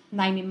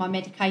 naming my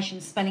medication,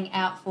 spelling it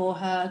out for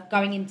her,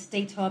 going into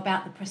detail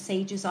about the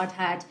procedures I'd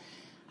had.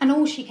 And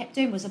all she kept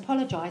doing was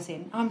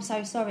apologising. I'm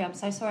so sorry. And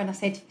I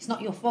said, it's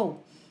not your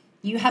fault.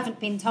 You haven't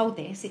been told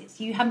this.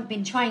 You haven't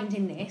been trained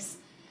in this.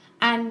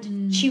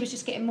 And she was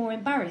just getting more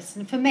embarrassed.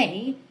 And for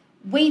me,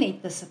 we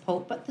need the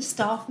support, but the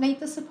staff need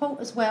the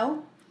support as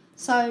well.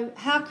 So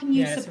how can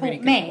you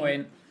support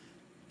me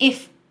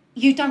if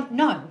you don't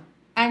know?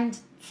 And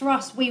for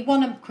us, we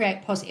want to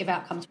create positive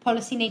outcomes.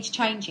 Policy needs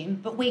changing,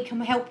 but we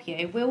can help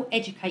you. We'll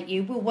educate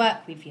you. We'll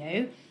work with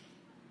you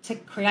to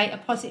create a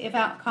positive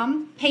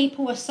outcome.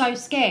 People are so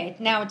scared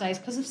nowadays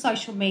because of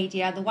social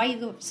media, the way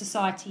the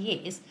society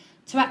is,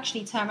 to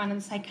actually turn around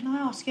and say, can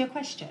I ask you a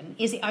question?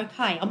 Is it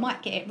okay? I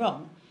might get it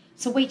wrong.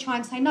 So we try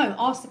and say, no,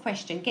 ask the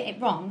question, get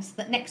it wrong, so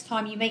that next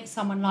time you meet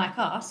someone like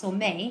us or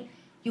me,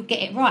 you'll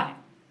get it right.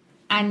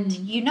 And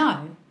you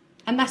know.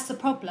 And that's the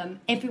problem.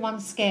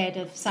 Everyone's scared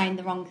of saying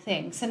the wrong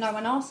thing, so no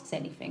one asks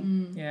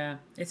anything. Yeah,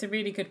 it's a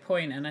really good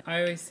point. And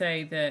I always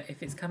say that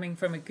if it's coming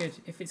from a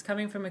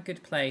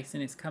good place,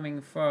 and it's coming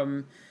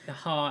from the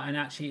heart, and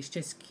actually it's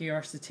just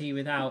curiosity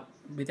without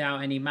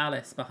any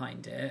malice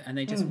behind it, and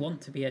they just want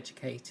to be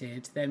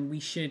educated, then we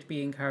should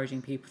be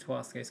encouraging people to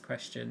ask those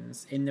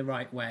questions in the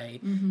right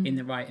way, in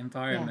the right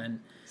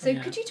environment. So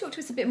could you talk to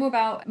us a bit more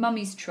about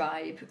Mummy's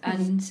Tribe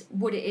and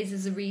what it is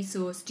as a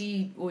resource?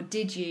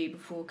 Did you,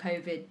 before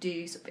COVID,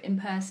 do sort of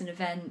in-person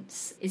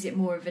events? Is it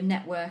more of a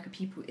network of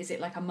people? Is it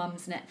like a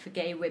mum's net for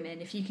gay women?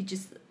 If you could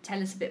just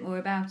tell us a bit more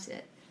about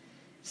it.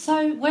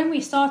 So when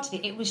we started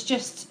it, it was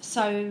just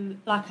so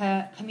like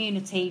a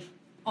community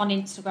on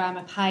Instagram,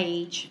 a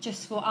page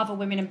just for other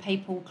women and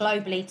people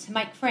globally to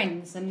make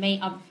friends and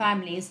meet other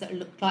families that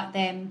looked like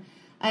them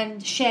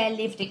and share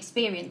lived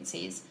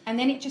experiences. And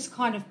then it just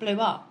kind of blew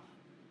up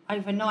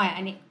overnight,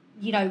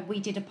 and we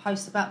did a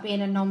post about being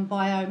a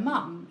non-bio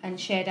mum and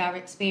shared our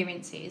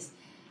experiences,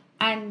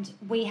 and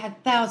we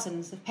had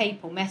thousands of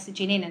people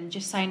messaging in and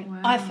just saying,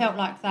 wow, I felt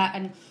like that,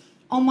 and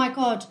oh my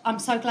God, I'm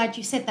so glad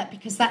you said that,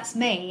 because that's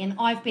me, and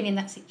I've been in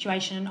that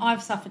situation, and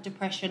I've suffered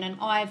depression, and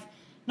I've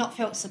not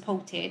felt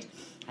supported.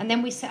 And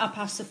then we set up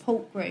our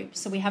support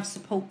groups. So we have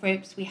support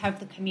groups, we have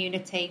the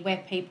community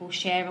where people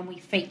share, and we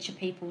feature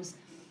people's,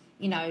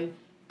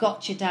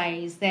 gotcha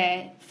days,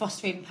 their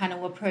fostering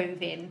panel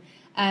approving,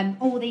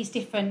 all these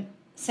different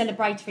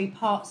celebratory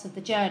parts of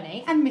the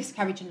journey, and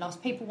miscarriage and loss.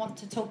 People want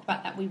to talk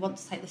about that. We want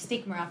to take the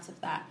stigma out of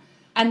that.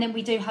 And then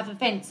we do have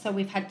events. So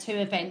we've had 2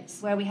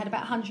 events where we had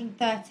about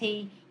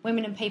 130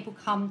 women and people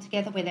come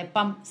together with their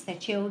bumps, their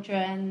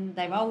children,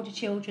 their older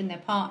children, their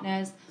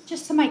partners,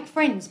 just to make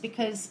friends,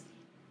 because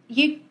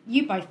you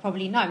both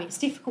probably know it's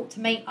difficult to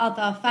meet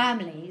other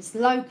families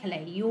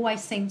locally. You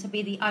always seem to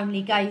be the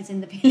only gays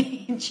in the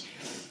village.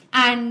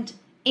 And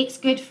it's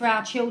good for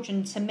our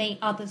children to meet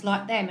others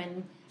like them.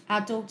 And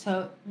our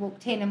daughter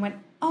walked in and went,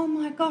 "Oh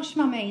my gosh,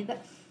 Mummy,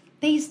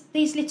 these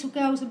little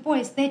girls and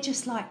boys, they're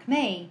just like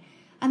me.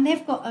 And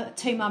they've got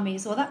 2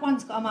 mummies, or that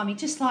one's got a mummy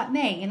just like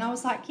me." And I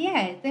was like,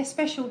 yeah, they're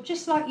special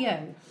just like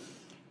you.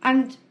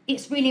 And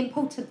it's really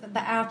important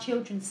that our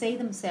children see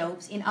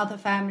themselves in other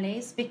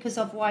families, because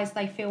otherwise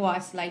they feel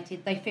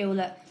isolated. They feel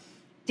that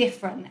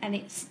different, and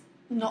it's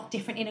not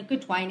different in a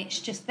good way, and it's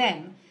just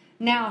them.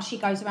 Now she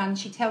goes around and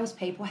she tells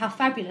people how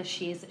fabulous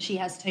she is, that she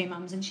has 2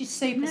 mums, and she's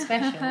super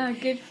special.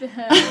 Good for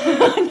her.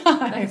 I know.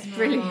 That's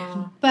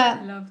brilliant. But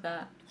I love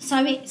that.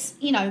 So it's,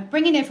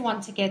 bringing everyone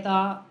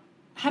together,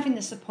 having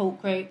the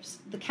support groups.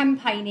 The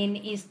campaigning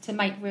is to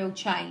make real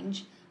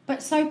change,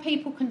 but so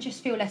people can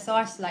just feel less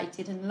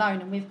isolated and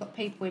alone. And we've got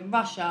people in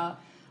Russia,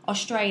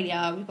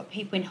 Australia, we've got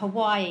people in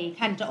Hawaii,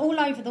 Canada, all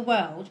over the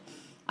world,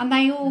 and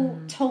they all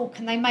talk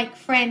and they make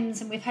friends.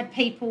 And we've had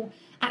people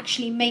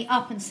actually meet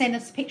up and send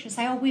us pictures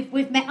and say, "Oh,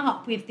 we've met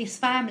up with this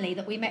family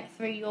that we met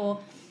through your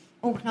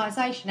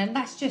organisation," and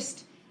that's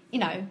just,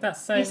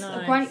 that's so it's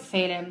nice. a great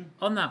feeling.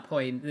 On that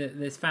point,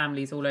 there's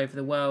families all over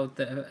the world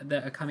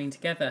that are coming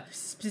together.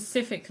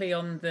 Specifically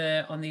on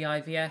the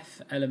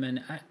IVF element,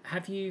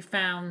 have you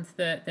found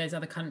that there's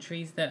other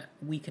countries that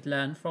we could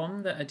learn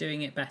from that are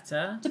doing it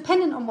better?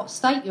 Depending on what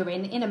state you're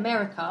in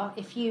America,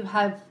 if you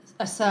have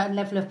a certain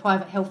level of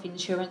private health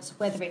insurance,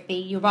 whether it be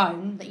your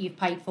own that you've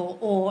paid for,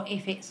 or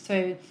if it's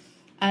through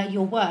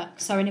your work,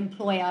 so an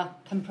employer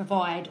can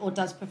provide or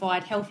does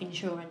provide health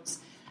insurance.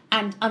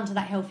 And under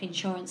that health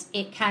insurance,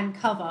 it can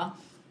cover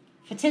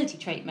fertility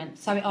treatment.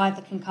 So it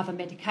either can cover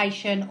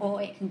medication,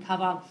 or it can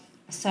cover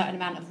a certain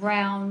amount of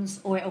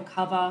rounds, or it'll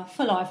cover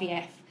full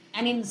IVF.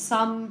 And in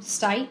some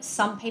states,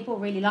 some people are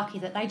really lucky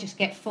that they just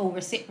get full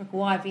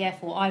reciprocal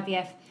IVF or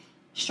IVF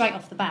straight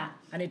off the bat.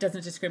 And it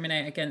doesn't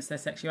discriminate against their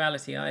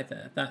sexuality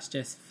either. That's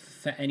just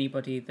for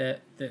anybody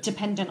that...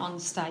 Dependent on the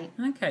state.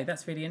 Okay,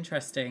 that's really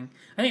interesting.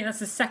 I think that's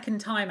the second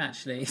time,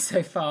 actually,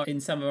 so far in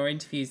some of our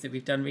interviews that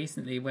we've done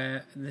recently,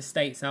 where the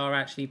states are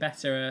actually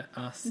better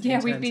at us.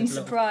 Yeah, we've been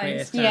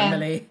surprised.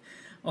 Family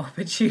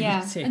opportunity.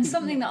 Yeah. And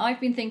something that I've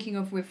been thinking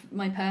of with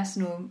my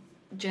personal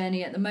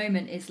journey at the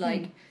moment is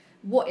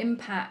what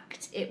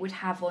impact it would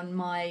have on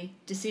my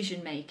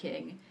decision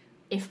making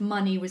if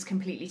money was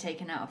completely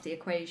taken out of the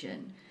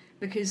equation.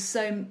 Because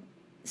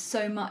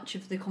so much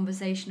of the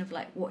conversation of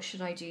what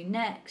should I do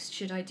next?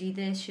 Should I do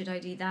this? Should I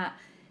do that?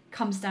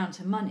 Comes down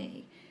to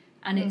money.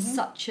 And it's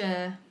such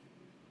a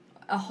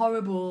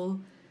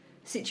horrible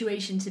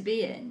situation to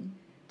be in,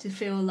 to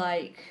feel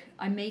like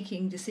I'm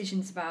making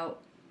decisions about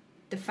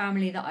the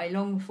family that I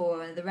long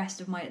for and the rest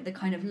of the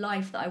kind of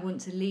life that I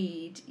want to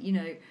lead,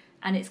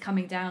 and it's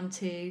coming down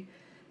to,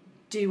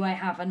 do I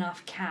have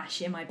enough cash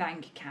in my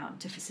bank account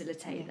to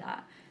facilitate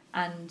that?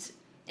 And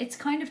it's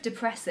kind of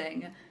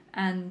depressing,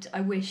 and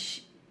I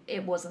wish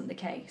it wasn't the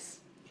case.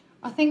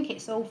 I think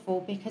it's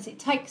awful because it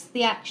takes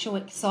the actual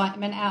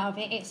excitement out of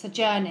it. It's a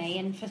journey,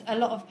 and for a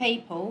lot of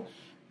people,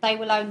 they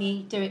will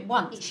only do it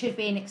once. It should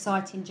be an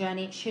exciting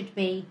journey. It should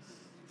be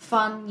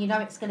fun.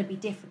 It's going to be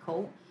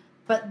difficult,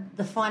 but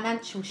the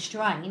financial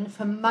strain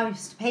for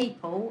most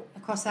people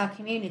across our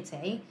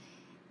community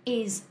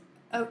is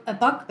a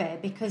bugbear,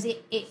 because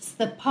it's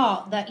the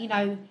part that,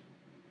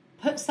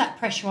 puts that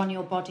pressure on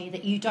your body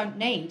that you don't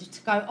need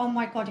to go, "Oh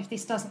my God, if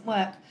this doesn't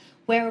work,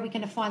 where are we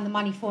going to find the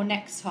money for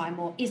next time?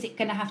 Or is it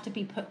going to have to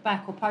be put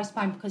back or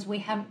postponed because we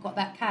haven't got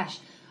that cash?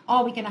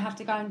 Are we going to have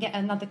to go and get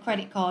another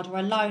credit card or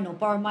a loan or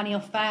borrow money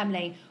off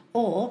family?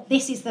 Or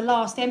this is the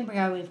last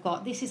embryo we've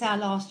got. This is our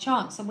last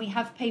chance." And we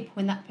have people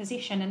in that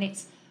position, and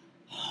it's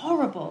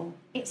horrible.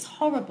 It's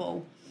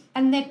horrible.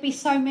 And there'd be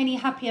so many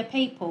happier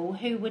people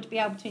who would be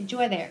able to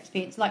enjoy their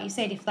experience, like you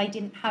said, if they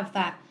didn't have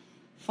that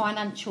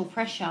financial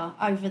pressure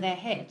over their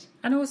head.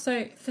 And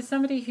also, for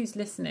somebody who's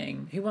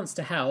listening, who wants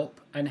to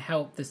help and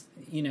help this,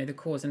 the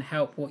cause and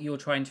help what you're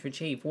trying to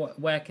achieve,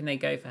 where can they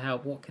go for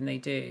help? What can they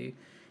do?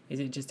 Is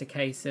it just a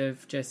case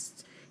of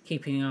just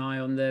keeping an eye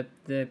on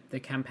the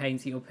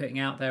campaigns that you're putting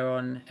out there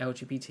on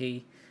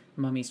LGBT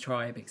Mummies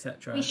Tribe,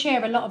 etc.? We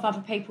share a lot of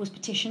other people's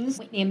petitions.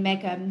 Whitney and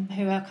Megan,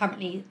 who are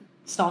currently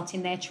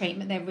starting their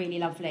treatment, they're really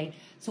lovely.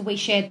 So we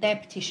shared their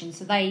petition.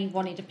 So they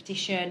wanted a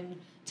petition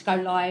to go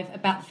live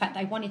about the fact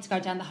they wanted to go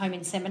down the home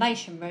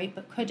insemination route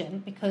but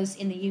couldn't, because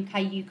in the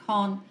UK you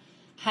can't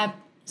have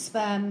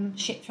sperm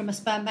shipped from a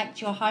sperm bank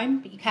to your home,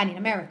 but you can in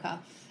America.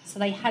 So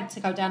they had to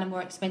go down a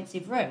more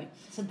expensive route.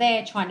 So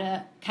they're trying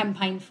to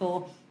campaign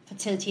for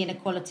fertility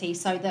inequality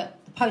so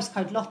that the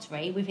postcode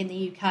lottery within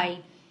the UK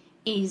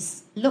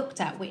is looked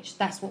at, which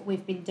that's what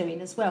we've been doing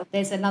as well.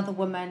 There's another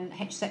woman,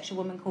 heterosexual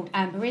woman called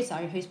Amber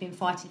Izzo, who's been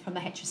fighting from the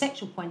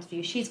heterosexual point of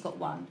view. She's got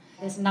one.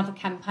 There's another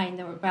campaign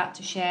that we're about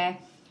to share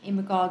in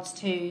regards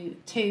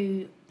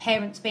to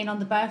parents being on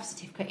the birth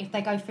certificate if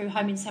they go through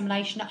home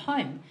insemination at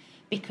home,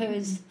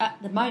 because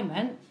at the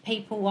moment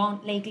people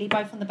aren't legally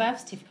both on the birth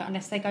certificate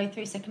unless they go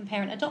through second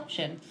parent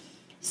adoption.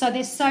 So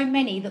there's so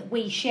many that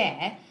we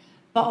share,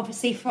 but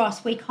obviously for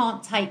us we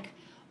can't take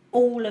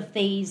all of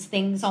these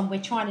things on.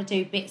 We're trying to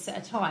do bits at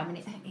a time, and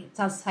it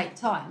does take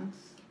time.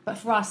 But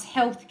for us,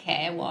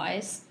 healthcare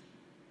wise,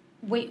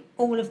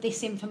 all of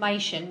this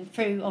information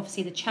through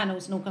obviously the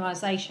channels and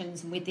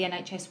organisations and with the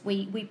NHS,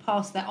 we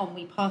pass that on,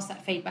 we pass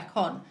that feedback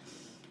on.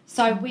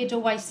 So we'd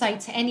always say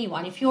to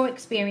anyone, if you're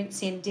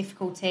experiencing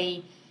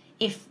difficulty,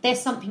 if there's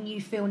something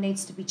you feel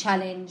needs to be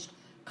challenged,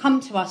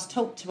 come to us,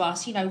 talk to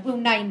us. You know, we'll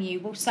name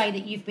you, we'll say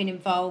that you've been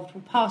involved,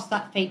 we'll pass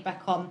that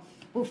feedback on,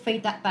 we'll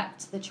feed that back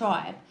to the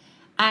tribe.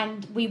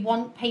 And we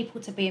want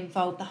people to be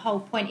involved. The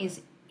whole point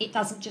is it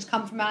doesn't just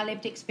come from our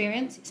lived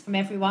experience, it's from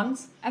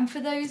everyone's. And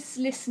for those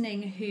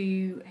listening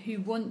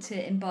who want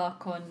to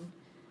embark on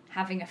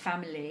having a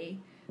family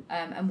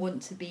and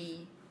want to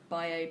be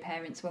bio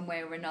parents one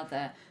way or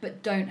another,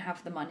 but don't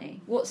have the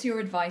money, what's your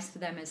advice for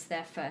them as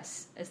their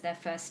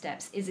first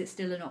steps? Is it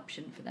still an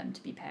option for them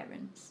to be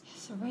parents?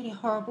 It's a really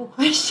horrible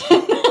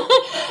question,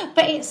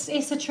 but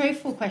it's a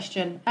truthful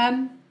question.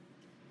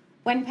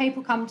 When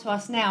people come to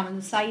us now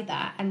and say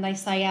that, and they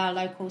say our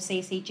local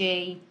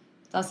CCG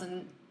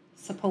doesn't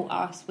support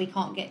us, we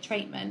can't get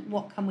treatment,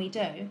 what can we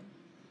do?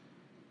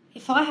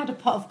 If I had a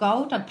pot of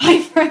gold, I'd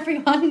pay for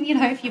everyone, you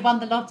know, if you won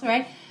the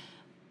lottery.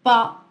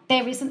 But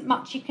there isn't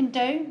much you can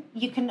do.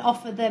 You can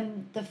offer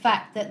them the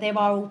fact that there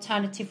are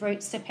alternative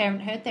routes to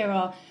parenthood. There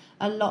are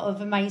a lot of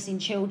amazing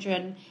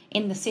children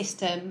in the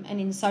system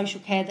and in social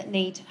care that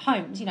need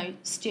homes. You know,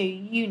 Stu,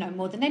 you know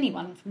more than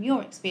anyone from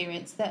your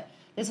experience that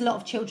there's a lot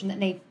of children that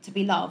need to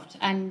be loved.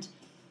 And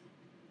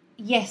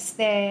yes,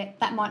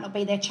 that might not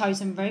be their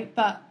chosen route,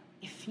 but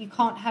if you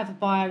can't have a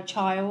bio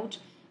child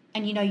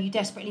and you know you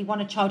desperately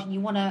want a child and you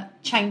want to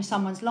change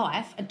someone's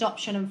life,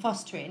 adoption and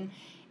fostering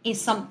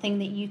is something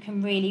that you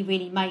can really,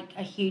 really make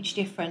a huge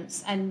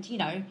difference. And, you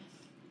know,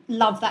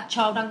 love that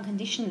child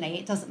unconditionally.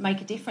 It doesn't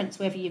make a difference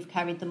whether you've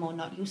carried them or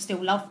not. You'll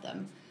still love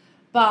them.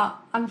 But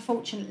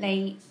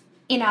unfortunately,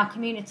 in our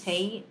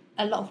community,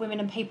 a lot of women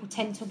and people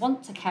tend to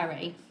want to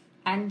carry.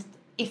 And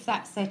if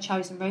that's their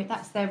chosen route,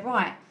 that's their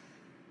right.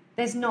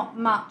 There's not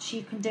much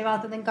you can do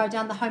other than go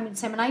down the home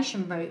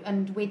insemination route.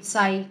 And we'd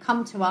say,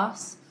 come to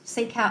us,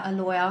 seek out a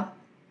lawyer,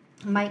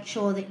 make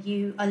sure that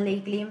you are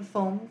legally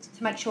informed,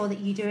 to make sure that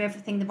you do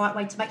everything the right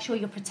way, to make sure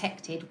you're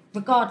protected.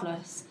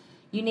 Regardless,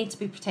 you need to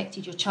be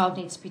protected, your child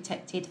needs to be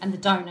protected, and the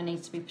donor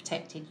needs to be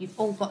protected. You've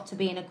all got to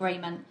be in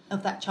agreement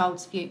of that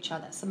child's future.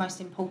 That's the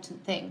most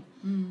important thing.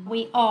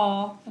 We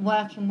are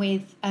working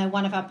with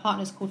one of our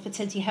partners called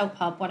Fertility Help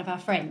Hub, one of our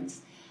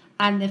friends,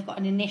 and they've got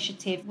an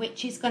initiative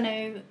which is going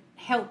to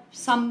help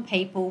some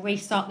people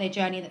restart their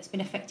journey that's been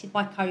affected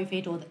by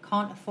COVID or that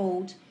can't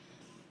afford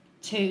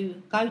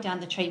to go down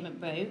the treatment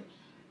route.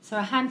 So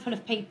a handful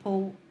of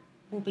people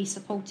will be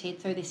supported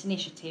through this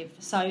initiative.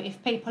 So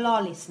if people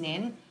are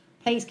listening,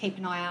 please keep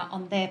an eye out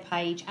on their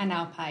page and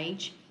our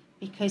page,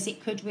 because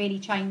it could really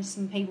change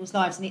some people's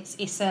lives. And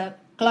it's a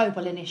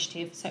global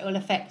initiative, so it will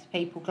affect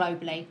people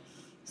globally.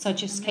 So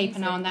just keep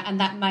an eye on that, and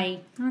that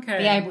may be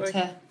able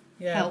to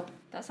help.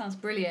 That sounds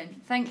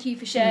brilliant. Thank you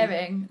for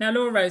sharing. Now,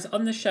 Laura Rose,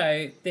 on the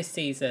show this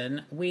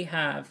season, we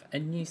have a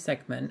new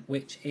segment,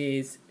 which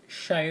is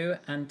Show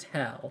and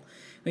Tell,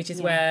 which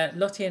is where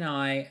Lottie and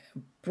I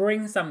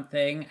bring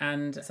something,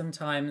 and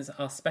sometimes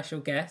our special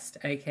guest,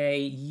 aka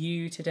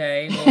you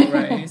today,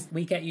 Laura Rose,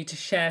 we get you to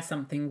share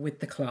something with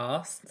the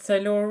class. So,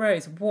 Laura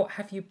Rose, what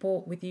have you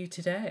brought with you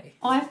today?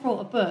 I've brought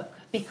a book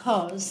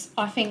because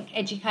I think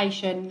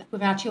education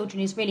with our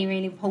children is really,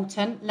 really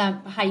important.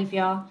 Learned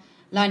behaviour,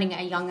 learning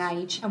at a young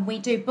age, and we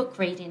do book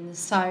readings.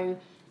 So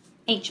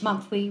each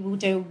month we will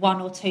do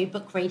 1 or 2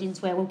 book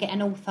readings where we'll get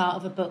an author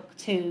of a book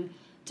to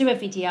do a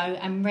video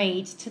and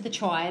read to the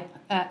tribe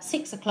at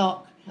 6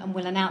 o'clock, and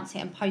we'll announce it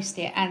and post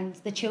it, and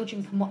the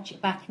children can watch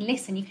it back and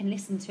listen. You can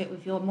listen to it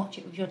and watch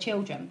it with your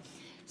children.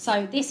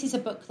 So this is a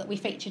book that we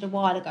featured a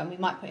while ago, and we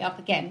might put it up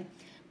again,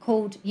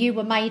 called You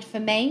Were Made for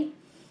Me.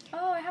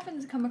 Oh, I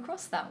haven't come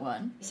across that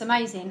one. It's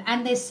amazing.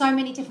 And there's so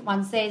many different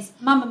ones. There's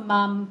Mum and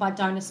Mum by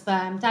Donor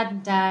Sperm, Dad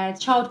and Dad,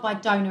 Child by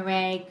Donor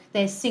Egg,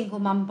 there's Single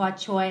Mum by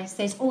Choice.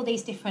 There's all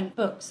these different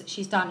books that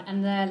she's done.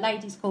 And the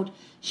lady's called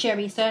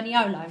Sherry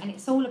Cerniolo. And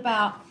it's all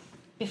about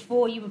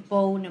before you were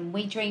born and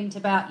we dreamed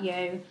about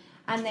you.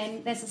 And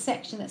then there's a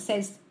section that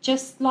says,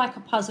 just like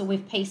a puzzle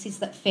with pieces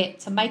that fit,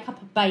 to make up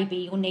a baby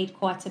you'll need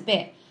quite a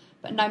bit.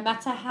 But no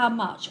matter how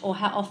much or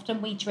how often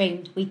we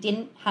dreamed, we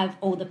didn't have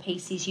all the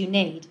pieces you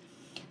need.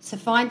 So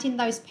finding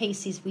those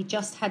pieces, we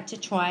just had to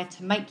try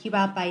to make you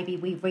our baby.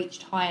 We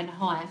reached higher and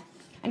higher.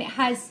 And it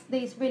has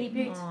these really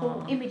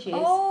beautiful images.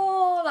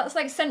 Oh, that's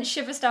like sent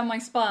shivers down my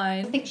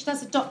spine. I think she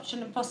does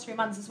adoption and fostering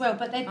ones as well.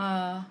 But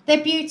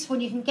they're beautiful,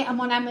 and you can get them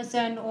on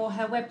Amazon or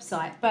her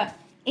website. But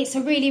it's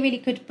a really, really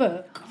good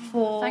book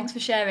for... Thanks for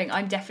sharing.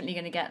 I'm definitely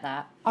going to get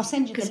that. I'll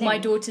send you the link. Because my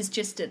daughter's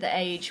just at the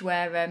age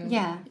where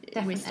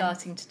we're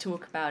starting to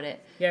talk about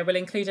it. Yeah, we'll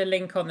include a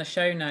link on the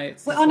show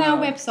notes. Well, on our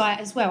website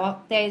as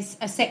well, there's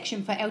a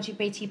section for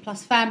LGBT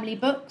plus family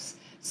books.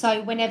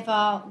 So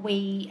whenever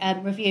we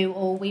review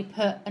or we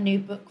put a new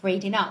book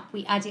reading up,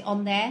 we add it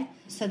on there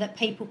so that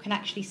people can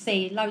actually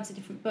see loads of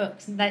different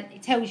books, and that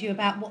it tells you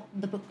about what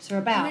the books are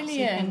about.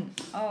 Brilliant.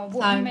 So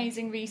what an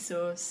amazing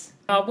resource.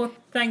 Oh, well,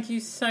 thank you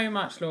so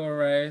much, Laura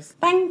Rose.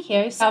 Thank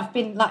you. So I've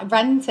been like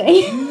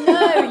ranty.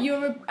 No,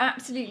 you're an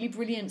absolutely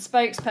brilliant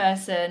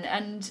spokesperson,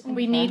 and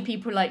we need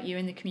people like you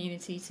in the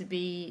community to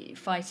be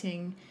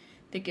fighting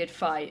the good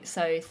fight.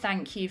 So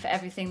thank you for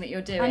everything that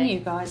you're doing. And you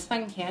guys,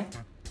 thank you.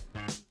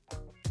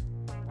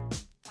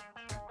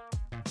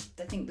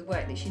 I think the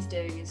work that she's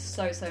doing is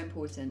so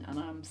important, and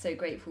I'm so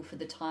grateful for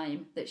the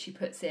time that she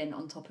puts in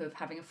on top of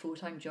having a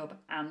full-time job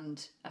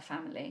and a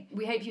family.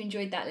 We hope you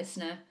enjoyed that,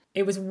 listener.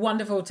 It was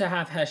wonderful to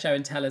have her show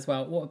and tell as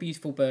well. What a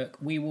beautiful book.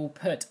 We will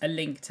put a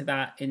link to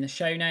that in the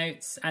show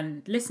notes.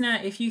 And listener,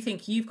 if you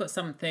think you've got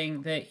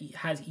something that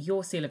has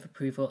your seal of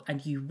approval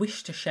and you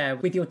wish to share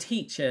with your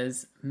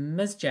teachers,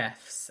 Ms.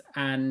 Jeffs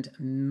and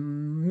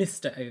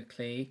Mr.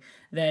 Oakley,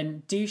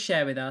 then do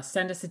share with us.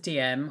 Send us a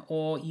DM,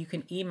 or you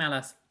can email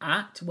us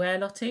at where,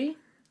 Lottie?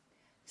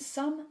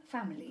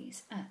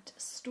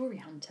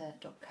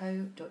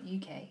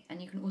 somefamilies@storyhunter.co.uk, and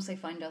you can also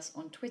find us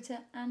on Twitter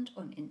and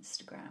on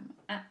Instagram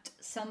at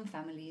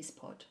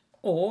somefamiliespod.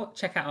 Or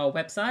check out our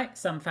website,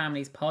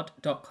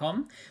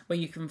 somefamiliespod.com, where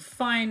you can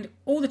find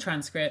all the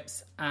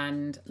transcripts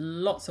and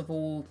all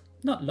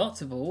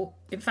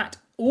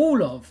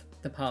of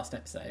the past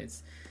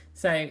episodes.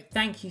 So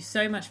thank you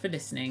so much for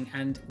listening,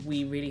 and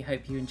we really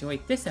hope you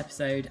enjoyed this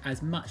episode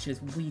as much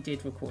as we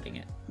did recording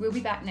it. We'll be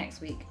back next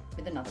week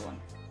with another one.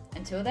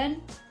 Until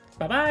then,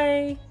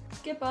 bye-bye.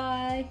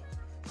 Goodbye.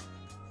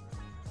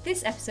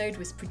 This episode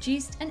was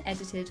produced and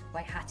edited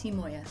by Hattie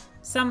Moyer.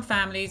 Some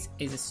Families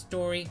is a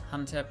Story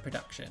Hunter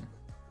production.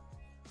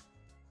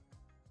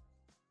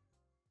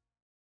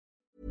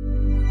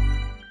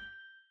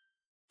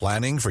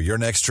 Planning for your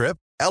next trip?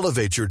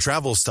 Elevate your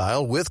travel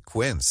style with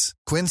Quince.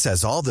 Quince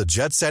has all the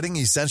jet-setting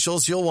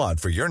essentials you'll want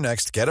for your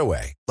next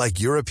getaway, like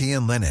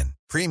European linen,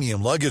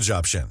 premium luggage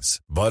options,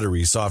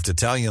 buttery soft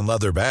Italian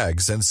leather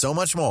bags, and so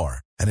much more.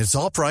 And it's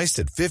all priced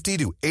at 50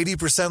 to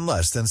 80%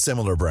 less than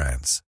similar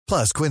brands.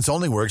 Plus, Quince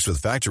only works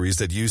with factories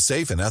that use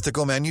safe and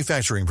ethical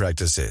manufacturing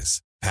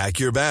practices.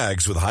 Pack your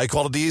bags with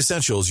high-quality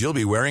essentials you'll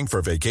be wearing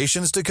for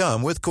vacations to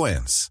come with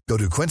Quince. Go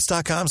to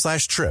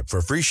quince.com/trip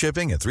for free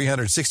shipping and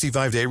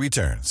 365-day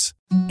returns.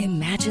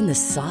 Imagine the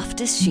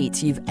softest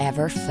sheets you've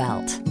ever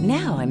felt.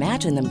 Now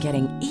imagine them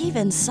getting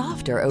even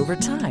softer over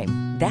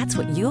time. That's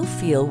what you'll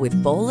feel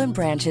with Boll &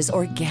 Branch's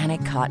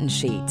organic cotton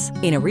sheets.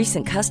 In a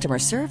recent customer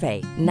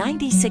survey,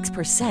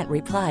 96%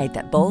 replied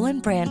that Boll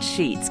 & Branch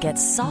sheets get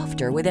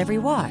softer with every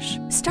wash.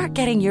 Start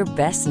getting your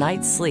best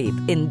night's sleep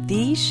in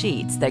these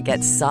sheets that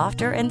get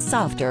softer and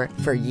softer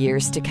for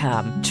years to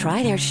come.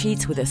 Try their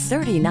sheets with a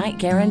 30-night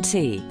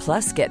guarantee.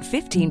 Plus, get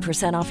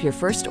 15% off your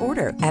first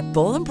order at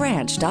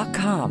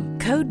bollandbranch.com.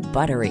 Code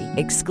BUTTERY.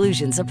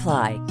 Exclusions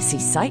apply. See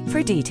site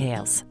for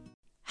details.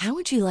 How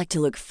would you like to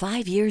look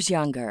 5 years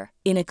younger?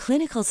 In a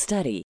clinical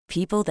study,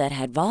 people that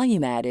had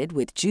volume added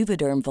with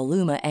Juvederm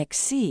Voluma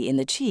XC in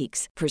the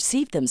cheeks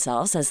perceived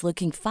themselves as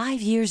looking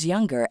 5 years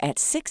younger at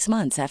 6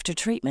 months after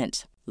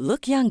treatment.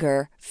 Look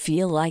younger,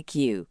 feel like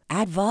you.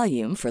 Add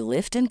volume for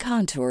lift and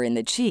contour in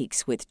the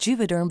cheeks with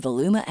Juvederm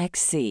Voluma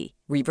XC.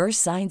 Reverse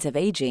signs of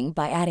aging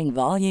by adding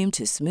volume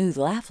to smooth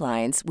laugh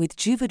lines with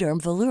Juvederm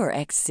Volure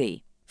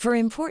XC. For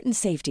important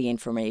safety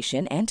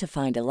information and to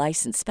find a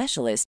licensed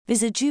specialist,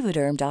 visit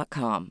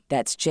Juvederm.com.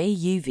 That's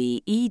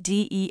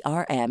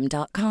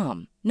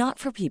JUVEDERM.com. Not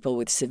for people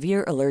with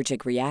severe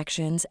allergic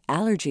reactions,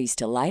 allergies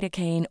to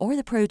lidocaine, or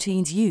the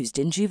proteins used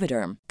in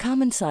Juvederm.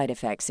 Common side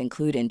effects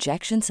include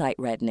injection site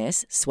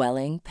redness,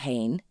 swelling,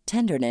 pain,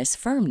 tenderness,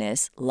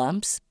 firmness,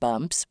 lumps,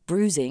 bumps,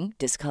 bruising,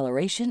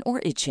 discoloration,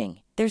 or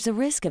itching. There's a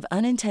risk of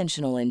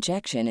unintentional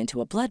injection into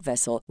a blood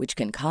vessel, which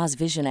can cause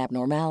vision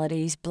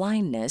abnormalities,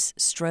 blindness,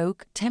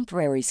 stroke,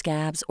 temporary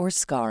scabs, or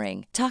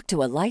scarring. Talk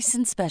to a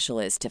licensed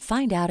specialist to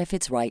find out if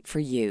it's right for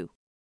you.